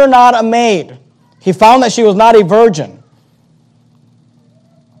found her not a maid. He found that she was not a virgin.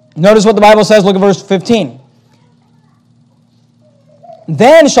 Notice what the Bible says. Look at verse 15.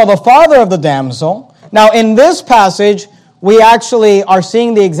 Then shall the father of the damsel. Now in this passage, we actually are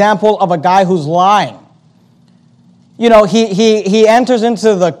seeing the example of a guy who's lying. You know, he enters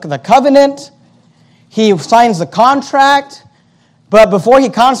into the covenant. He signs the contract. But before he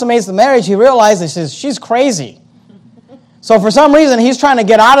consummates the marriage, he realizes she's crazy. So for some reason, he's trying to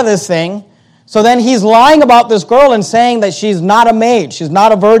get out of this thing. So then he's lying about this girl and saying that she's not a maid. She's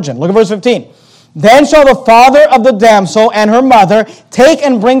not a virgin. Look at verse 15. Then shall the father of the damsel and her mother take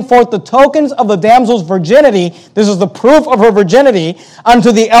and bring forth the tokens of the damsel's virginity. This is the proof of her virginity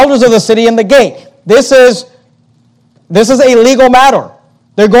unto the elders of the city in the gate. This is a legal matter.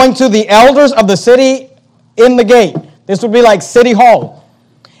 They're going to the elders of the city in the gate. This would be like City Hall.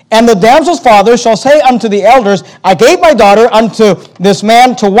 And the damsel's father shall say unto the elders, I gave my daughter unto this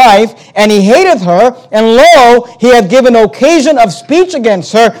man to wife, and he hateth her, and lo, he hath given occasion of speech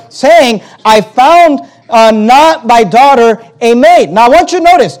against her, saying, I found not thy daughter a maid. Now I want you to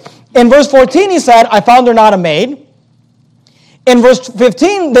notice, in verse 14 he said, I found her not a maid. In verse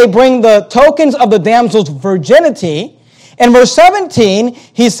 15, they bring the tokens of the damsel's virginity. In verse 17,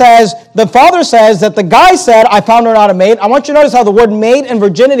 the father says that the guy said, I found her not a maid. I want you to notice how the word maid and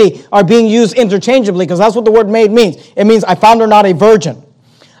virginity are being used interchangeably, because that's what the word maid means. It means, I found her not a virgin.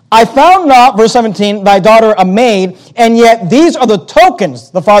 I found not, verse 17, thy daughter a maid, and yet these are the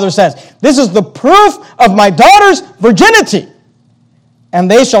tokens, the father says. This is the proof of my daughter's virginity. And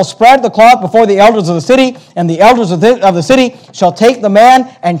they shall spread the cloth before the elders of the city, and the elders of the city shall take the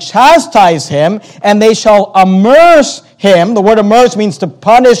man and chastise him, and they shall amerce him. The word amerce means to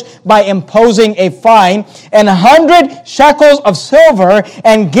punish by imposing a fine, and 100 shekels of silver,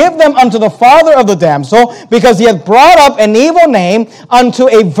 and give them unto the father of the damsel, because he hath brought up an evil name unto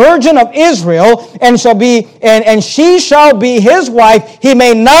a virgin of Israel, and she shall be his wife. He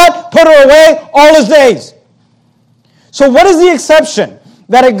may not put her away all his days. So what is the exception?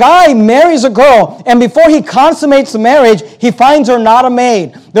 That a guy marries a girl, and before he consummates the marriage, he finds her not a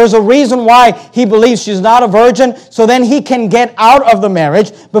maid. There's a reason why he believes she's not a virgin, so then he can get out of the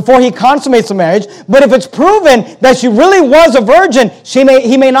marriage before he consummates the marriage. But if it's proven that she really was a virgin,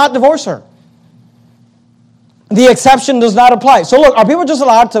 he may not divorce her. The exception does not apply. So look, are people just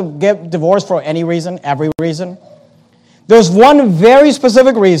allowed to get divorced for any reason, every reason? There's one very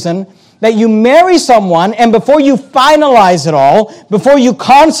specific reason, that you marry someone, and before you finalize it all, before you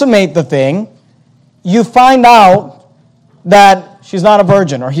consummate the thing, you find out that she's not a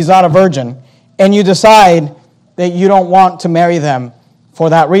virgin or he's not a virgin, and you decide that you don't want to marry them for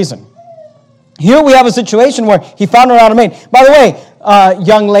that reason. Here we have a situation where he found her not a maid. By the way,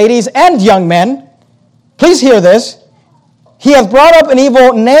 young ladies and young men, please hear this. He hath brought up an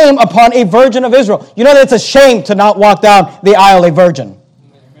evil name upon a virgin of Israel. You know that it's a shame to not walk down the aisle a virgin.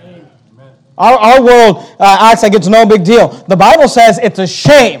 Our world acts like it's no big deal. The Bible says it's a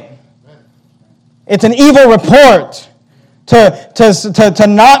shame. It's an evil report to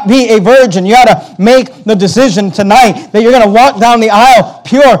not be a virgin. You got to make the decision tonight that you're going to walk down the aisle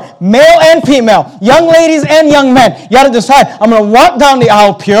pure, male and female, young ladies and young men. You got to decide, I'm going to walk down the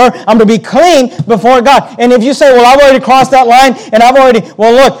aisle pure. I'm going to be clean before God. And if you say, well, I've already crossed that line, and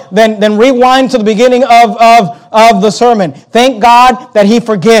well, look, then rewind to the beginning of the sermon. Thank God that He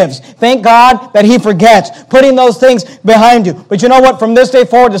forgives. Thank God that He forgets. Putting those things behind you. But you know what? From this day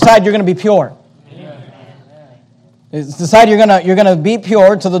forward, decide you're going to be pure. Decide you're gonna be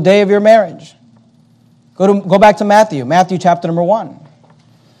pure to the day of your marriage. Go back to Matthew chapter number 1.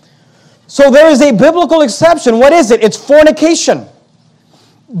 So there is a biblical exception. What is it? It's fornication.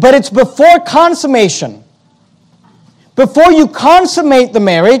 But it's before consummation. Before you consummate the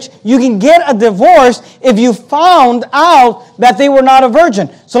marriage, you can get a divorce if you found out that they were not a virgin.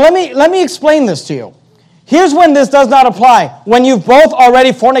 So let me explain this to you. Here's when this does not apply. When you've both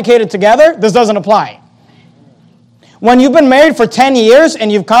already fornicated together, this doesn't apply. When you've been married for 10 years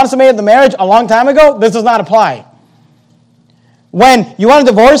and you've consummated the marriage a long time ago, this does not apply. When you want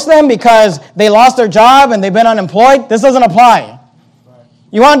to divorce them because they lost their job and they've been unemployed, this doesn't apply.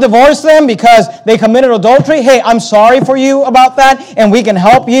 You want to divorce them because they committed adultery? Hey, I'm sorry for you about that, and we can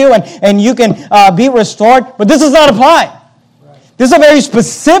help you, and you can be restored. But this does not apply. This is a very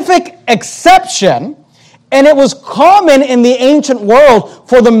specific exception, and it was common in the ancient world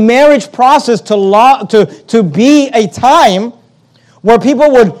for the marriage process to be a time where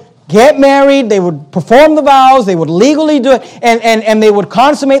people would get married, they would perform the vows, they would legally do it, and they would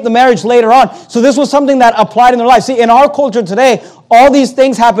consummate the marriage later on. So this was something that applied in their life. See, in our culture today, all these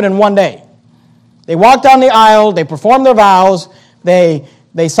things happen in one day. They walk down the aisle, they perform their vows, they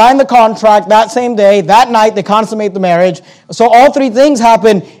sign the contract that same day, that night they consummate the marriage. So all three things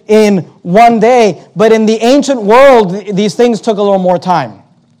happen in one day, but in the ancient world, these things took a little more time.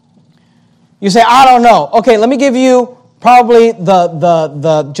 You say, I don't know. Okay, let me give you probably the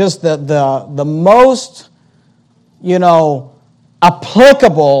most,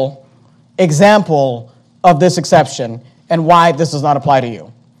 applicable example of this exception and why this does not apply to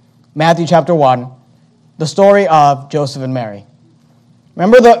you. Matthew chapter 1, the story of Joseph and Mary.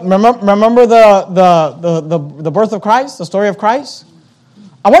 Remember the birth of Christ, the story of Christ?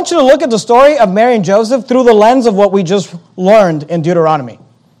 I want you to look at the story of Mary and Joseph through the lens of what we just learned in Deuteronomy.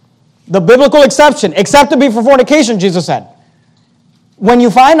 The biblical exception, except to be for fornication, Jesus said. When you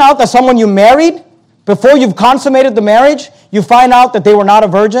find out that someone you married, before you've consummated the marriage, you find out that they were not a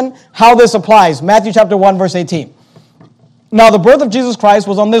virgin, how this applies. Matthew chapter 1, verse 18. Now the birth of Jesus Christ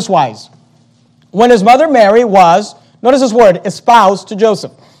was on this wise. When his mother Mary was, notice this word, espoused to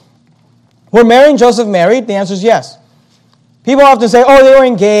Joseph. Were Mary and Joseph married? The answer is yes. People often say, oh, they were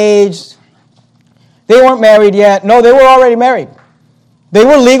engaged. They weren't married yet. No, they were already married. They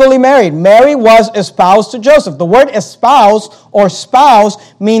were legally married. Mary was espoused to Joseph. The word espouse or spouse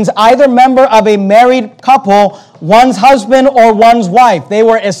means either member of a married couple, one's husband or one's wife. They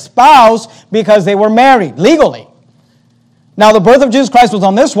were espoused because they were married legally. Now, the birth of Jesus Christ was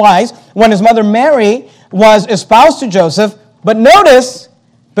on this wise, when his mother Mary was espoused to Joseph. But notice,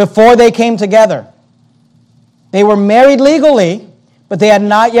 before they came together. They were married legally, but they had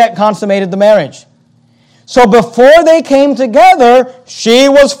not yet consummated the marriage. So before they came together, she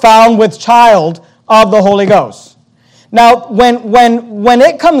was found with child of the Holy Ghost. Now, when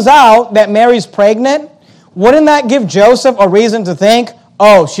it comes out that Mary's pregnant, wouldn't that give Joseph a reason to think,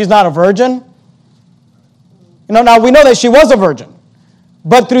 oh, she's not a virgin? Now we know that she was a virgin.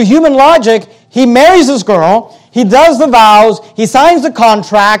 But through human logic, he marries this girl, he does the vows, he signs the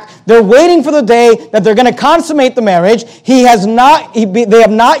contract, they're waiting for the day that they're going to consummate the marriage. They have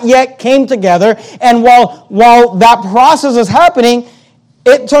not yet came together, and while that process is happening,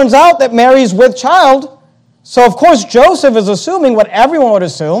 it turns out that Mary's with child. So of course Joseph is assuming what everyone would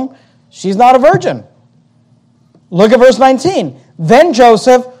assume, she's not a virgin. Look at verse 19. Then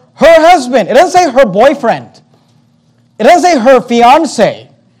Joseph, her husband, it doesn't say her boyfriend. It doesn't say her fiancé.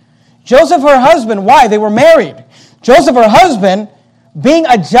 Joseph, her husband, why? They were married. Joseph, her husband, being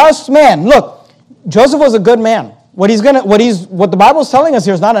a just man. Look, Joseph was a good man. What the Bible is telling us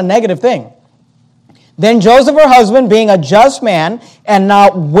here is not a negative thing. Then Joseph, her husband, being a just man and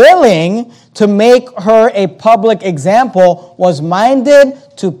not willing to make her a public example, was minded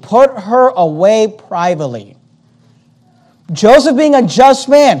to put her away privately. Joseph being a just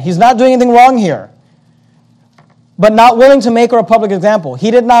man, he's not doing anything wrong here, but not willing to make her a public example.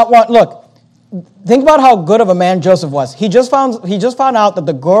 He did not want, look, think about how good of a man Joseph was. He just found out that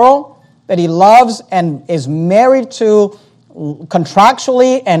the girl that he loves and is married to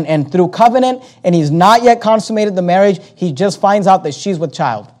contractually and through covenant, and he's not yet consummated the marriage, he just finds out that she's with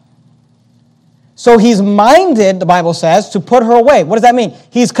child. So he's minded, the Bible says, to put her away. What does that mean?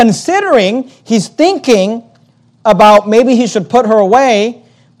 He's thinking about maybe he should put her away,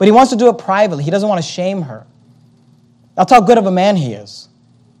 but he wants to do it privately. He doesn't want to shame her. That's how good of a man he is.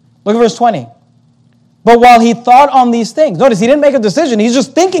 Look at verse 20. But while he thought on these things, notice he didn't make a decision, he's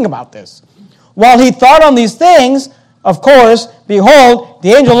just thinking about this. While he thought on these things, of course, behold, the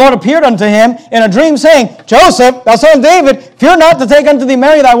angel of the Lord appeared unto him in a dream, saying, Joseph, thou son of David, fear not to take unto thee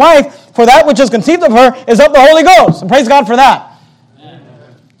Mary thy wife, for that which is conceived of her is of the Holy Ghost. And praise God for that. Amen.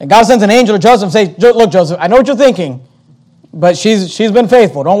 And God sends an angel to Joseph and says, look, Joseph, I know what you're thinking, but she's been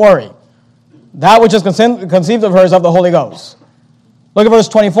faithful, don't worry. That which is conceived of her is of the Holy Ghost. Look at verse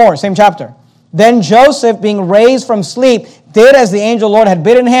 24, same chapter. Then Joseph, being raised from sleep, did as the angel of the Lord had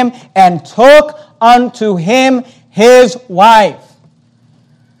bidden him, and took unto him his wife.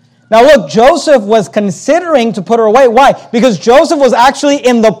 Now look, Joseph was considering to put her away. Why? Because Joseph was actually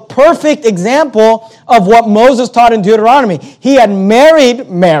in the perfect example of what Moses taught in Deuteronomy. He had married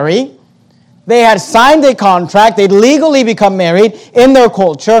Mary. They had signed a contract. They'd legally become married in their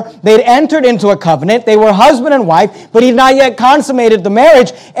culture. They'd entered into a covenant. They were husband and wife, but he'd not yet consummated the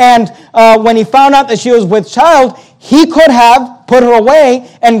marriage. And when he found out that she was with child, he could have put her away,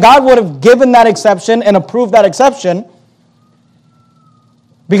 and God would have given that exception and approved that exception,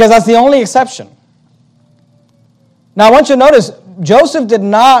 because that's the only exception. Now, I want you to notice, Joseph did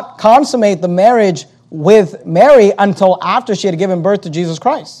not consummate the marriage with Mary until after she had given birth to Jesus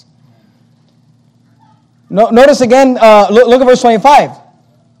Christ. Notice again, look at verse 25.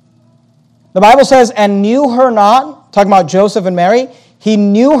 The Bible says, and knew her not, talking about Joseph and Mary, he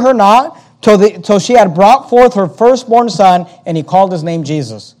knew her not till she had brought forth her firstborn son, and he called his name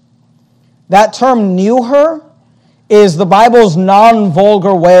Jesus. That term, knew her, is the Bible's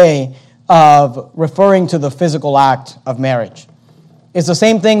non-vulgar way of referring to the physical act of marriage. It's the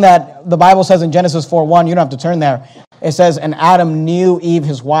same thing that the Bible says in Genesis 4:1. You don't have to turn there. It says, and Adam knew Eve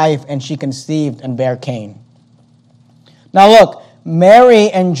his wife, and she conceived and bare Cain. Now look, Mary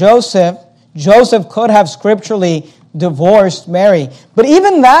and Joseph could have scripturally divorced Mary. But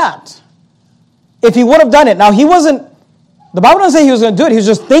even that, if he would have done it, now the Bible doesn't say he was going to do it, he was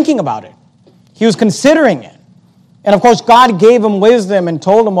just thinking about it. He was considering it. And of course, God gave him wisdom and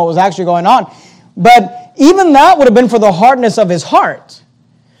told him what was actually going on. But even that would have been for the hardness of his heart.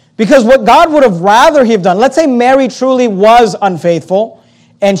 Because what God would have rather he have done, let's say Mary truly was unfaithful,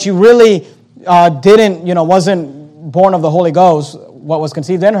 and she really wasn't born of the Holy Ghost, what was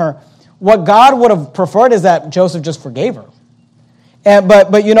conceived in her, what God would have preferred is that Joseph just forgave her.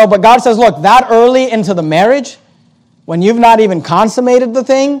 But God says, look, that early into the marriage, when you've not even consummated the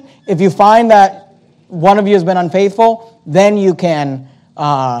thing, if you find that one of you has been unfaithful, then you can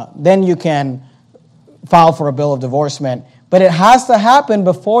file for a bill of divorcement. But it has to happen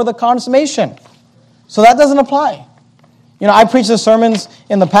before the consummation. So that doesn't apply. I preached the sermons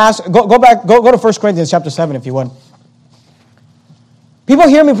in the past. Go to 1 Corinthians chapter 7 if you would. People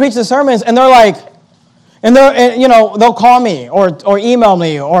hear me preach the sermons and they're like, they'll call me or email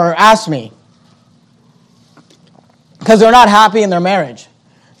me or ask me because they're not happy in their marriage.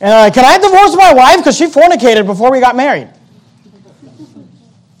 And they're like, can I divorce my wife because she fornicated before we got married?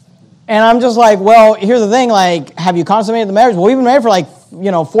 And I'm just like, well, here's the thing, have you consummated the marriage? Well, we've been married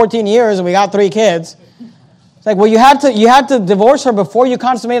for 14 years and we got 3 kids. It's like, well, you had to divorce her before you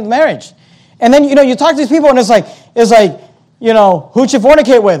consummated the marriage. And then, you talk to these people and it's like, who'd you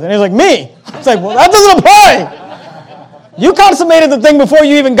fornicate with? And he's like, me. It's like, well, that doesn't apply. You consummated the thing before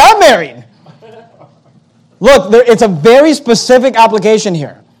you even got married. Look, it's a very specific application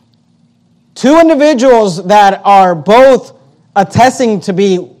here. 2 individuals that are both attesting to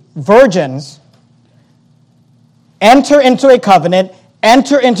be virgins enter into a covenant,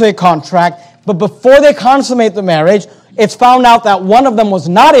 enter into a contract, but before they consummate the marriage, it's found out that one of them was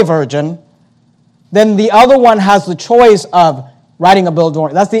not a virgin, then the other one has the choice of writing a bill of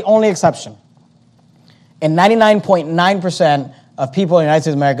divorce. That's the only exception. And 99.9% of people in the United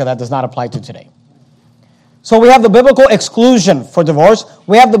States of America, that does not apply to today. So we have the biblical exclusion for divorce.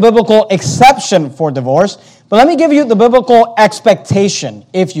 We have the biblical exception for divorce. But let me give you the biblical expectation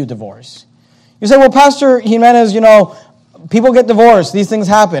if you divorce. You say, well, Pastor Jimenez, people get divorced. These things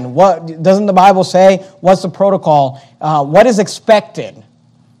happen. What doesn't the Bible say? What's the protocol? What is expected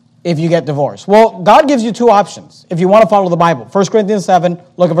if you get divorced? Well, God gives you 2 options if you want to follow the Bible. 1 Corinthians 7,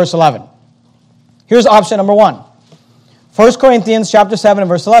 look at verse 11. Here's option number 1. 1 Corinthians chapter 7 and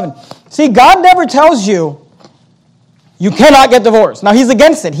verse 11. See, God never tells you cannot get divorced. Now, he's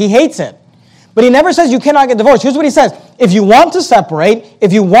against it. He hates it. But he never says you cannot get divorced. Here's what he says. If you want to separate,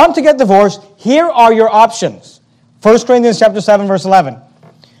 if you want to get divorced, here are your options. 1 Corinthians chapter 7, verse 11.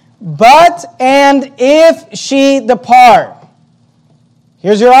 But, and if she depart,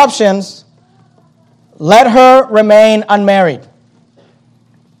 here's your options. Let her remain unmarried.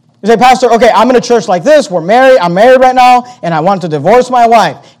 You say, Pastor, okay, I'm in a church like this. I'm married right now, and I want to divorce my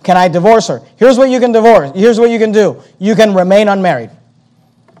wife. Can I divorce her? Here's what you can divorce. Here's what you can do. You can remain unmarried.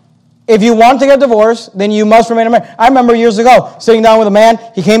 If you want to get divorced, then you must remain unmarried. I remember years ago sitting down with a man.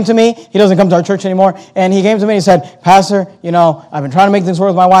 He came to me. He doesn't come to our church anymore. And he came to me and he said, Pastor, I've been trying to make things work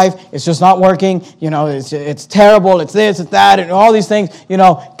with my wife. It's just not working. It's terrible. It's this, it's that, and all these things.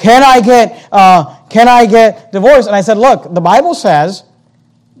 Can I get divorced? And I said, look, the Bible says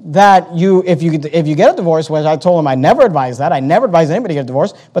that if you get a divorce, which I told him I never advise that. I never advise anybody to get a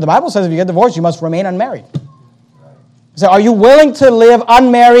divorce. But the Bible says if you get divorced, you must remain unmarried. So are you willing to live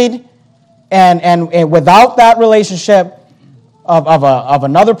unmarried and without that relationship of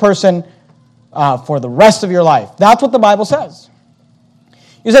another person for the rest of your life? That's what the Bible says.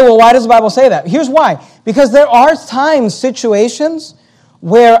 You say, well, why does the Bible say that? Here's why. Because there are times, situations,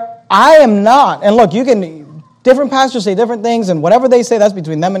 where I am not, and look, different pastors say different things, and whatever they say, that's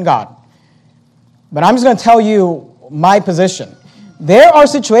between them and God. But I'm just going to tell you my position. There are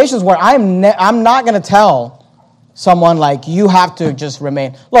situations where I'm not going to tell someone, like, you have to just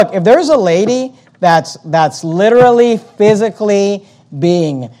remain. Look, if there's a lady that's literally physically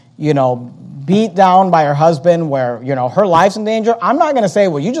being, beat down by her husband, where, her life's in danger, I'm not going to say,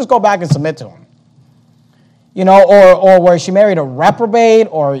 well, you just go back and submit to him. Or where she married a reprobate,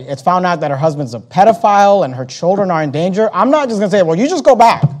 or it's found out that her husband's a pedophile and her children are in danger. I'm not just going to say, well, you just go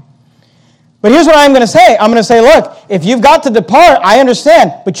back. But here's what I'm going to say. I'm going to say, look, if you've got to depart, I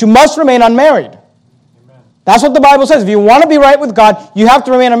understand, but you must remain unmarried. Amen. That's what the Bible says. If you want to be right with God, you have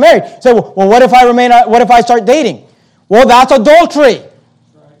to remain unmarried. You say, well, what if I start dating? Well, that's adultery.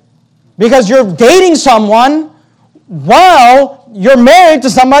 Because you're dating someone while you're married to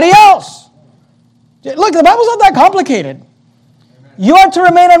somebody else. Look, the Bible's not that complicated. Amen. You are to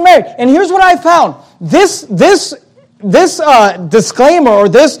remain unmarried. And here's what I found. This disclaimer, or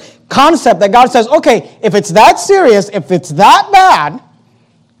this concept that God says, okay, if it's that serious, if it's that bad,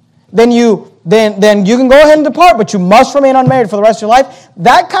 then you can go ahead and depart, but you must remain unmarried for the rest of your life.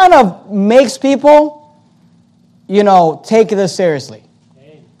 That kind of makes people, take this seriously.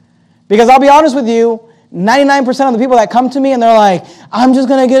 Because I'll be honest with you, 99% of the people that come to me and they're like, I'm just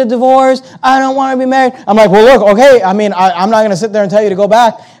going to get a divorce. I don't want to be married. I'm like, well, look, okay, I'm not going to sit there and tell you to go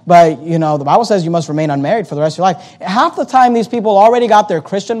back. But, the Bible says you must remain unmarried for the rest of your life. Half the time, these people already got their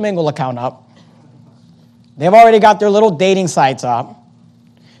Christian Mingle account up. They've already got their little dating sites up.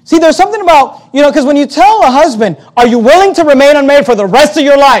 See, there's something about, because when you tell a husband, are you willing to remain unmarried for the rest of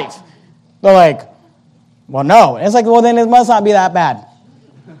your life? They're like, well, no. And it's like, well, then it must not be that bad.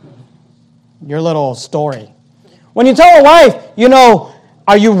 Your little story. When you tell a wife,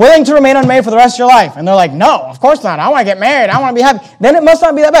 are you willing to remain unmarried for the rest of your life? And they're like, no, of course not. I want to get married. I want to be happy. Then it must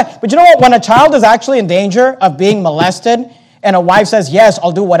not be that bad. But you know what? When a child is actually in danger of being molested and a wife says, yes,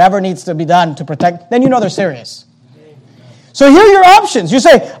 I'll do whatever needs to be done to protect, then they're serious. So here are your options. You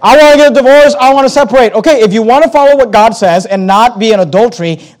say, I want to get a divorce. I want to separate. Okay, if you want to follow what God says and not be in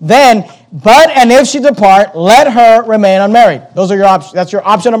adultery, then, and if she depart, let her remain unmarried. Those are your options. That's your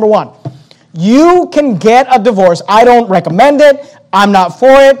option number one. You can get a divorce. I don't recommend it. I'm not for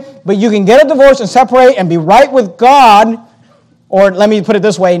it. But you can get a divorce and separate and be right with God, or let me put it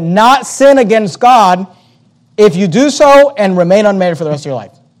this way, not sin against God if you do so and remain unmarried for the rest of your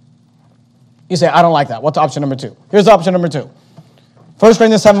life. You say, I don't like that. What's option number 2? Here's option number 2. 1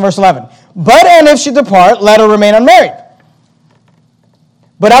 Corinthians 7, verse 11. And if she depart, let her remain unmarried.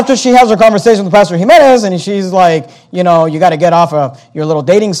 But after she has her conversation with Pastor Jimenez, and she's like, you got to get off of your little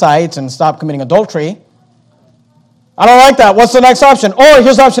dating sites and stop committing adultery. I don't like that. What's the next option? Or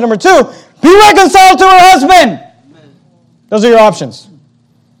here's option number 2. Be reconciled to her husband. Amen. Those are your options.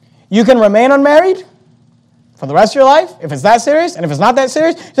 You can remain unmarried for the rest of your life, if it's that serious. And if it's not that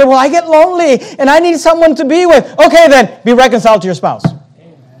serious, you say, well, I get lonely, and I need someone to be with. Okay, then, be reconciled to your spouse.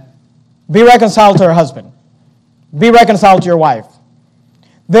 Amen. Be reconciled to her husband. Be reconciled to your wife.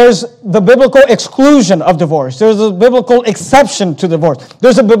 There's the biblical exclusion of divorce. There's a biblical exception to divorce.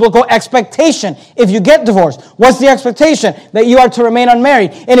 There's a biblical expectation if you get divorced. What's the expectation? That you are to remain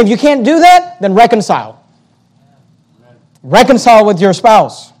unmarried. And if you can't do that, then reconcile. Amen. Reconcile with your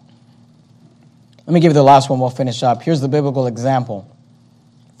spouse. Let me give you the last one. We'll finish up. Here's the biblical example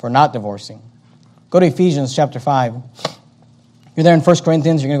for not divorcing. Go to Ephesians chapter 5. You're there in 1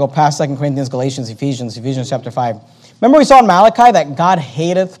 Corinthians. You're going to go past 2 Corinthians, Galatians, Ephesians chapter 5. Remember we saw in Malachi that God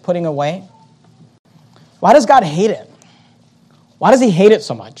hateth putting away? Why does God hate it? Why does he hate it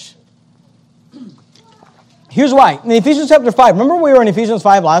so much? Here's why. In Ephesians chapter 5, remember we were in Ephesians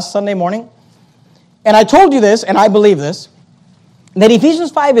 5 last Sunday morning? And I told you this, and I believe this, that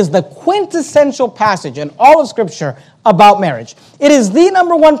Ephesians 5 is the quintessential passage in all of Scripture about marriage. It is the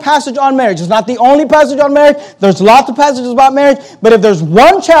number one passage on marriage. It's not the only passage on marriage. There's lots of passages about marriage. But if there's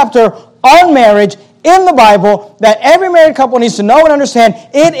one chapter on marriage in the Bible that every married couple needs to know and understand,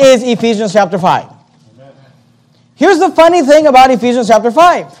 it is Ephesians chapter 5. Amen. Here's the funny thing about Ephesians chapter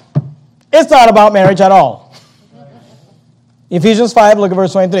 5. It's not about marriage at all. Ephesians 5, look at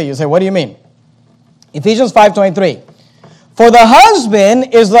verse 23. You say, what do you mean? Ephesians 5:23. For the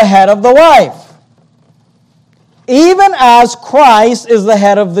husband is the head of the wife, even as Christ is the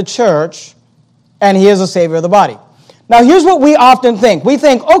head of the church, and he is the Savior of the body. Now, here's what we often think. We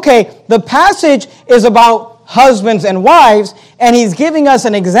think, okay, the passage is about husbands and wives, and he's giving us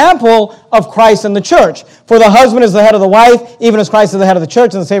an example of Christ and the church. For the husband is the head of the wife, even as Christ is the head of the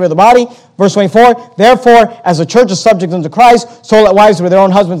church and the Savior of the body. Verse 24, therefore, as the church is subject unto Christ, so let wives be their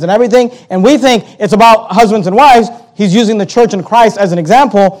own husbands and everything. And we think it's about husbands and wives. He's using the church and Christ as an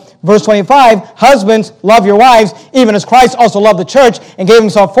example. Verse 25, husbands, love your wives, even as Christ also loved the church and gave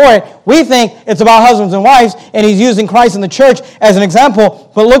himself for it. We think it's about husbands and wives, and he's using Christ and the church as an example.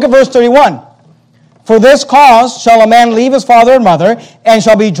 But look at verse 31. For this cause shall a man leave his father and mother, and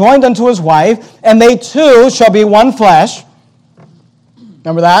shall be joined unto his wife, and they two shall be one flesh.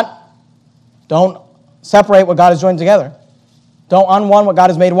 Remember that? Don't separate what God has joined together. Don't unone what God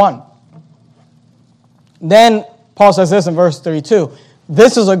has made one. Then Paul says this in verse 32.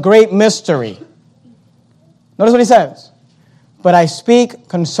 This is a great mystery. Notice what he says. But I speak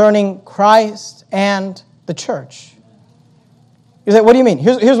concerning Christ and the church. You say, what do you mean?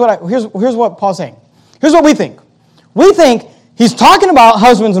 Here's what Paul's saying. Here's what we think. We think he's talking about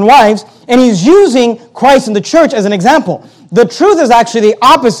husbands and wives, and he's using Christ and the church as an example. The truth is actually the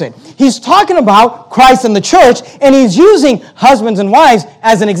opposite. He's talking about Christ and the church, and he's using husbands and wives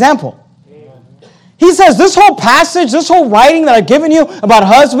as an example. He says this whole passage, this whole writing that I've given you about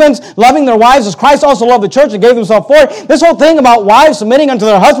husbands loving their wives as Christ also loved the church and gave himself for it, this whole thing about wives submitting unto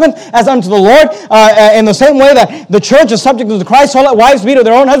their husband as unto the Lord, in the same way that the church is subject to Christ, so let wives be to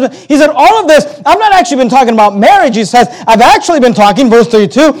their own husband. He said all of this, I've not actually been talking about marriage. He says, I've actually been talking, verse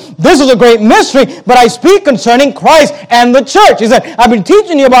 32, this is a great mystery, but I speak concerning Christ and the church. He said, I've been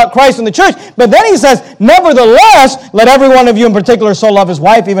teaching you about Christ and the church, but then he says, nevertheless, let every one of you in particular so love his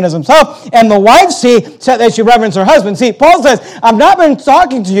wife even as himself, and the wife see that she reverence her husband. See, Paul says, I've not been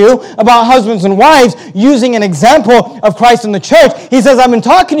talking to you about husbands and wives using an example of Christ and the church. He says, I've been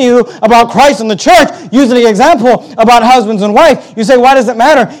talking to you about Christ and the church using an example about husbands and wives. You say, why does it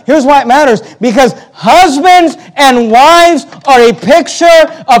matter? Here's why it matters. Because husbands and wives are a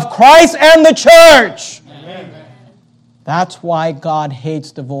picture of Christ and the church. Amen. That's why God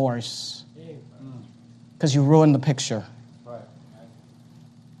hates divorce. Because you ruined the picture.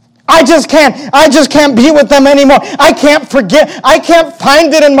 I just can't be with them anymore. I can't forget. I can't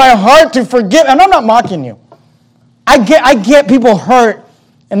find it in my heart to forgive. And I'm not mocking you. I get people hurt,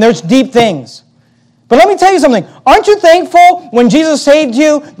 and there's deep things. But let me tell you something. Aren't you thankful when Jesus saved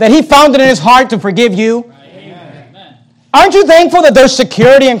you that he found it in his heart to forgive you? Amen. Aren't you thankful that there's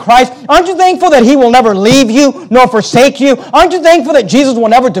security in Christ? Aren't you thankful that he will never leave you nor forsake you? Aren't you thankful that Jesus will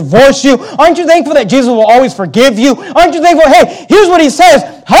never divorce you? Aren't you thankful that Jesus will always forgive you? Aren't you thankful? Hey, here's what he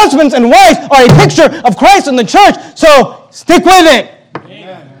says. Husbands and wives are a picture of Christ and the church, so stick with it.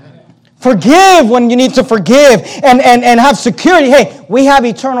 Amen. Forgive when you need to forgive and have security. Hey, we have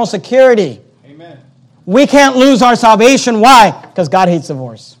eternal security. Amen. We can't lose our salvation. Why? Because God hates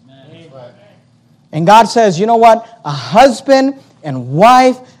divorce. And God says, you know what? A husband and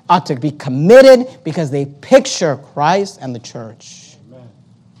wife ought to be committed because they picture Christ and the church. Amen.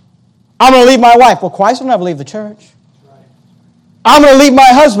 I'm going to leave my wife. Well, Christ will never leave the church. Right. I'm going to leave my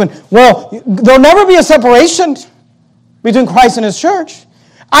husband. Well, there'll never be a separation between Christ and his church.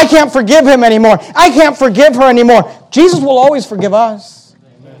 I can't forgive him anymore. I can't forgive her anymore. Jesus will always forgive us.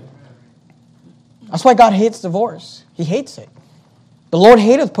 Amen. That's why God hates divorce. He hates it. The Lord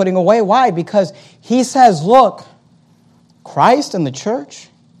hateth putting away. Why? Because he says, look, Christ and the church.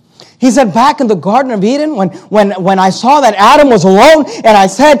 He said back in the Garden of Eden, when I saw that Adam was alone, and I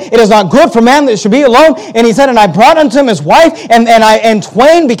said, it is not good for man that should be alone. And he said, and I brought unto him his wife, and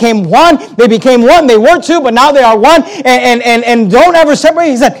twain became one. They became one. They were two, but now they are one. And don't ever separate.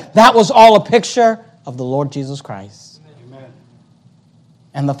 He said, that was all a picture of the Lord Jesus Christ. Amen.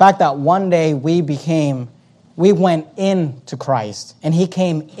 And the fact that one day we went into Christ, and he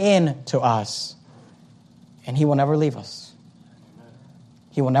came in to us, and he will never leave us.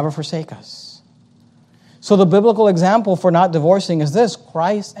 He will never forsake us. So the biblical example for not divorcing is this: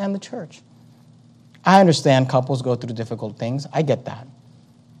 Christ and the church. I understand couples go through difficult things. I get that.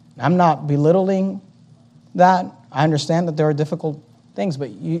 I'm not belittling that. I understand that there are difficult things,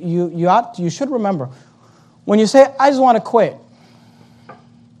 but you should remember, when you say, I just want to quit, you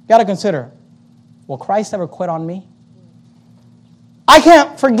got to consider, will Christ ever quit on me? I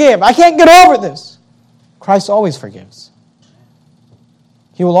can't forgive. I can't get over this. Christ always forgives.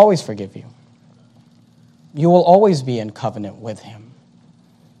 He will always forgive you. You will always be in covenant with him.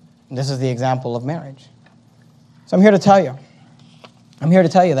 And this is the example of marriage. So I'm here to tell you.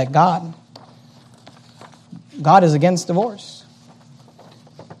 That God is against divorce.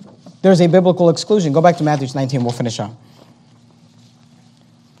 There's a biblical exclusion. Go back to Matthew 19. We'll finish up.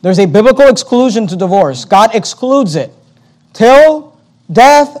 There's a biblical exclusion to divorce. God excludes it till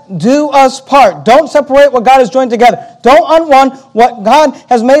death do us part. Don't separate what God has joined together. Don't unone what God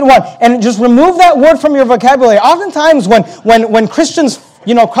has made one. And just remove that word from your vocabulary. Oftentimes when Christians,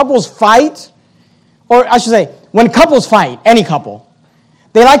 couples fight, or I should say, when couples fight, any couple,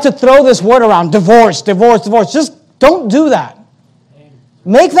 they like to throw this word around, divorce, divorce, divorce. Just don't do that.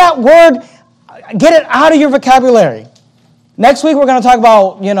 Make that word, get it out of your vocabulary. Next week we're going to talk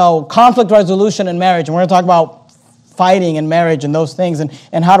about, conflict resolution in marriage, and we're going to talk about fighting in marriage and those things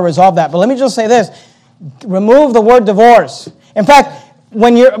and how to resolve that. But let me just say this. Remove the word divorce. In fact,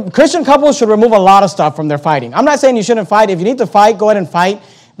 Christian couples should remove a lot of stuff from their fighting. I'm not saying you shouldn't fight. If you need to fight, go ahead and fight.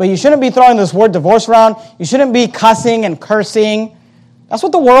 But you shouldn't be throwing this word divorce around. You shouldn't be cussing and cursing. That's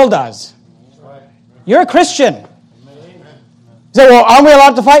what the world does. You're a Christian. You say, well, aren't we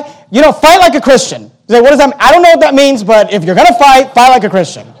allowed to fight? Fight like a Christian. You say, what does that mean? I don't know what that means, but if you're going to fight like a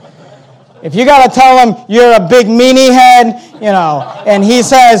Christian. If you got to tell him you're a big meanie head, and he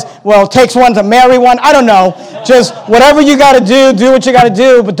says, well, it takes one to marry one, I don't know. Just whatever you got to do what you got to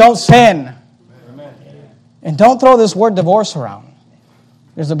do, but don't sin. Amen. And don't throw this word divorce around.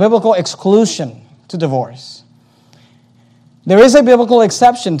 There's a biblical exclusion to divorce. There is a biblical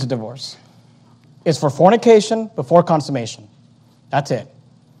exception to divorce. It's for fornication before consummation. That's it.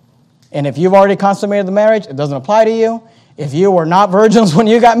 And if you've already consummated the marriage, it doesn't apply to you. If you were not virgins when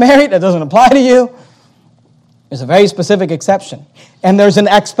you got married, it doesn't apply to you. There's a very specific exception. And there's an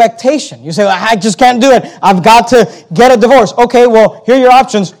expectation. You say, well, I just can't do it. I've got to get a divorce. Okay, well, here are your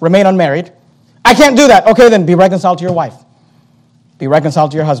options. Remain unmarried. I can't do that. Okay, then be reconciled to your wife. Be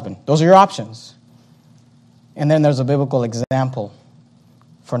reconciled to your husband. Those are your options. And then there's a biblical example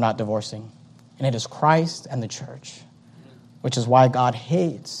for not divorcing. And it is Christ and the church, which is why God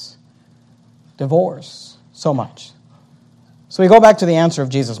hates divorce so much. So we go back to the answer of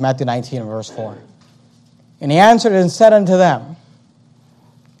Jesus, Matthew 19, verse 4. And he answered and said unto them,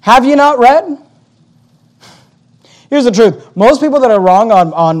 have you not read? Here's the truth. Most people that are wrong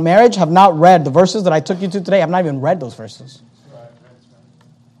on marriage have not read the verses that I took you to today. I've not even read those verses.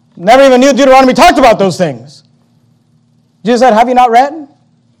 Never even knew Deuteronomy talked about those things. Jesus said, have you not read?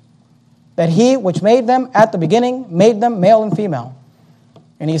 That he which made them at the beginning made them male and female.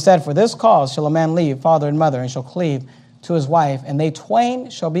 And he said, for this cause shall a man leave father and mother, and shall cleave to his wife, and they twain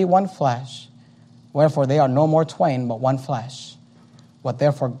shall be one flesh. Wherefore they are no more twain, but one flesh. What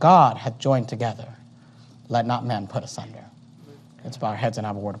therefore God hath joined together, let not man put asunder. Let's bow our heads and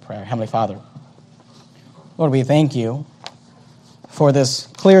have a word of prayer. Heavenly Father, Lord, we thank you for this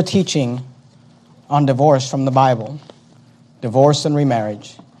clear teaching on divorce from the Bible, divorce and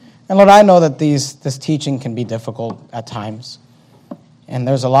remarriage. And Lord, I know that this teaching can be difficult at times. And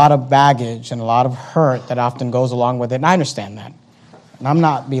there's a lot of baggage and a lot of hurt that often goes along with it. And I understand that. And I'm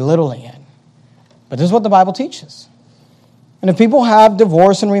not belittling it. But this is what the Bible teaches. And if people have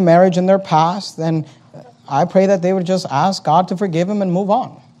divorce and remarriage in their past, then I pray that they would just ask God to forgive them and move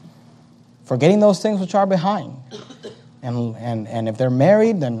on, forgetting those things which are behind. And if they're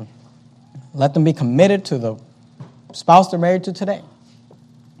married, then let them be committed to the spouse they're married to today.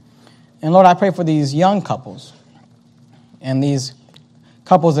 And Lord, I pray for these young couples and these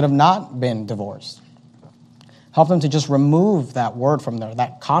couples that have not been divorced. Help them to just remove that word from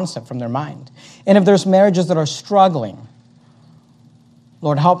that concept from their mind. And if there's marriages that are struggling,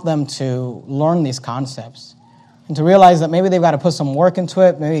 Lord, help them to learn these concepts and to realize that maybe they've got to put some work into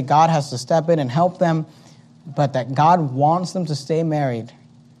it. Maybe God has to step in and help them, but that God wants them to stay married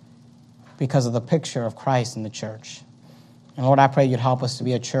because of the picture of Christ in the church. And Lord, I pray you'd help us to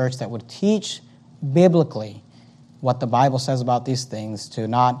be a church that would teach biblically what the Bible says about these things, to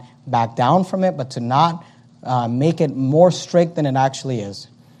not back down from it, but to not make it more strict than it actually is.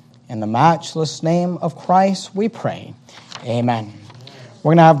 In the matchless name of Christ, we pray. Amen. We're going to have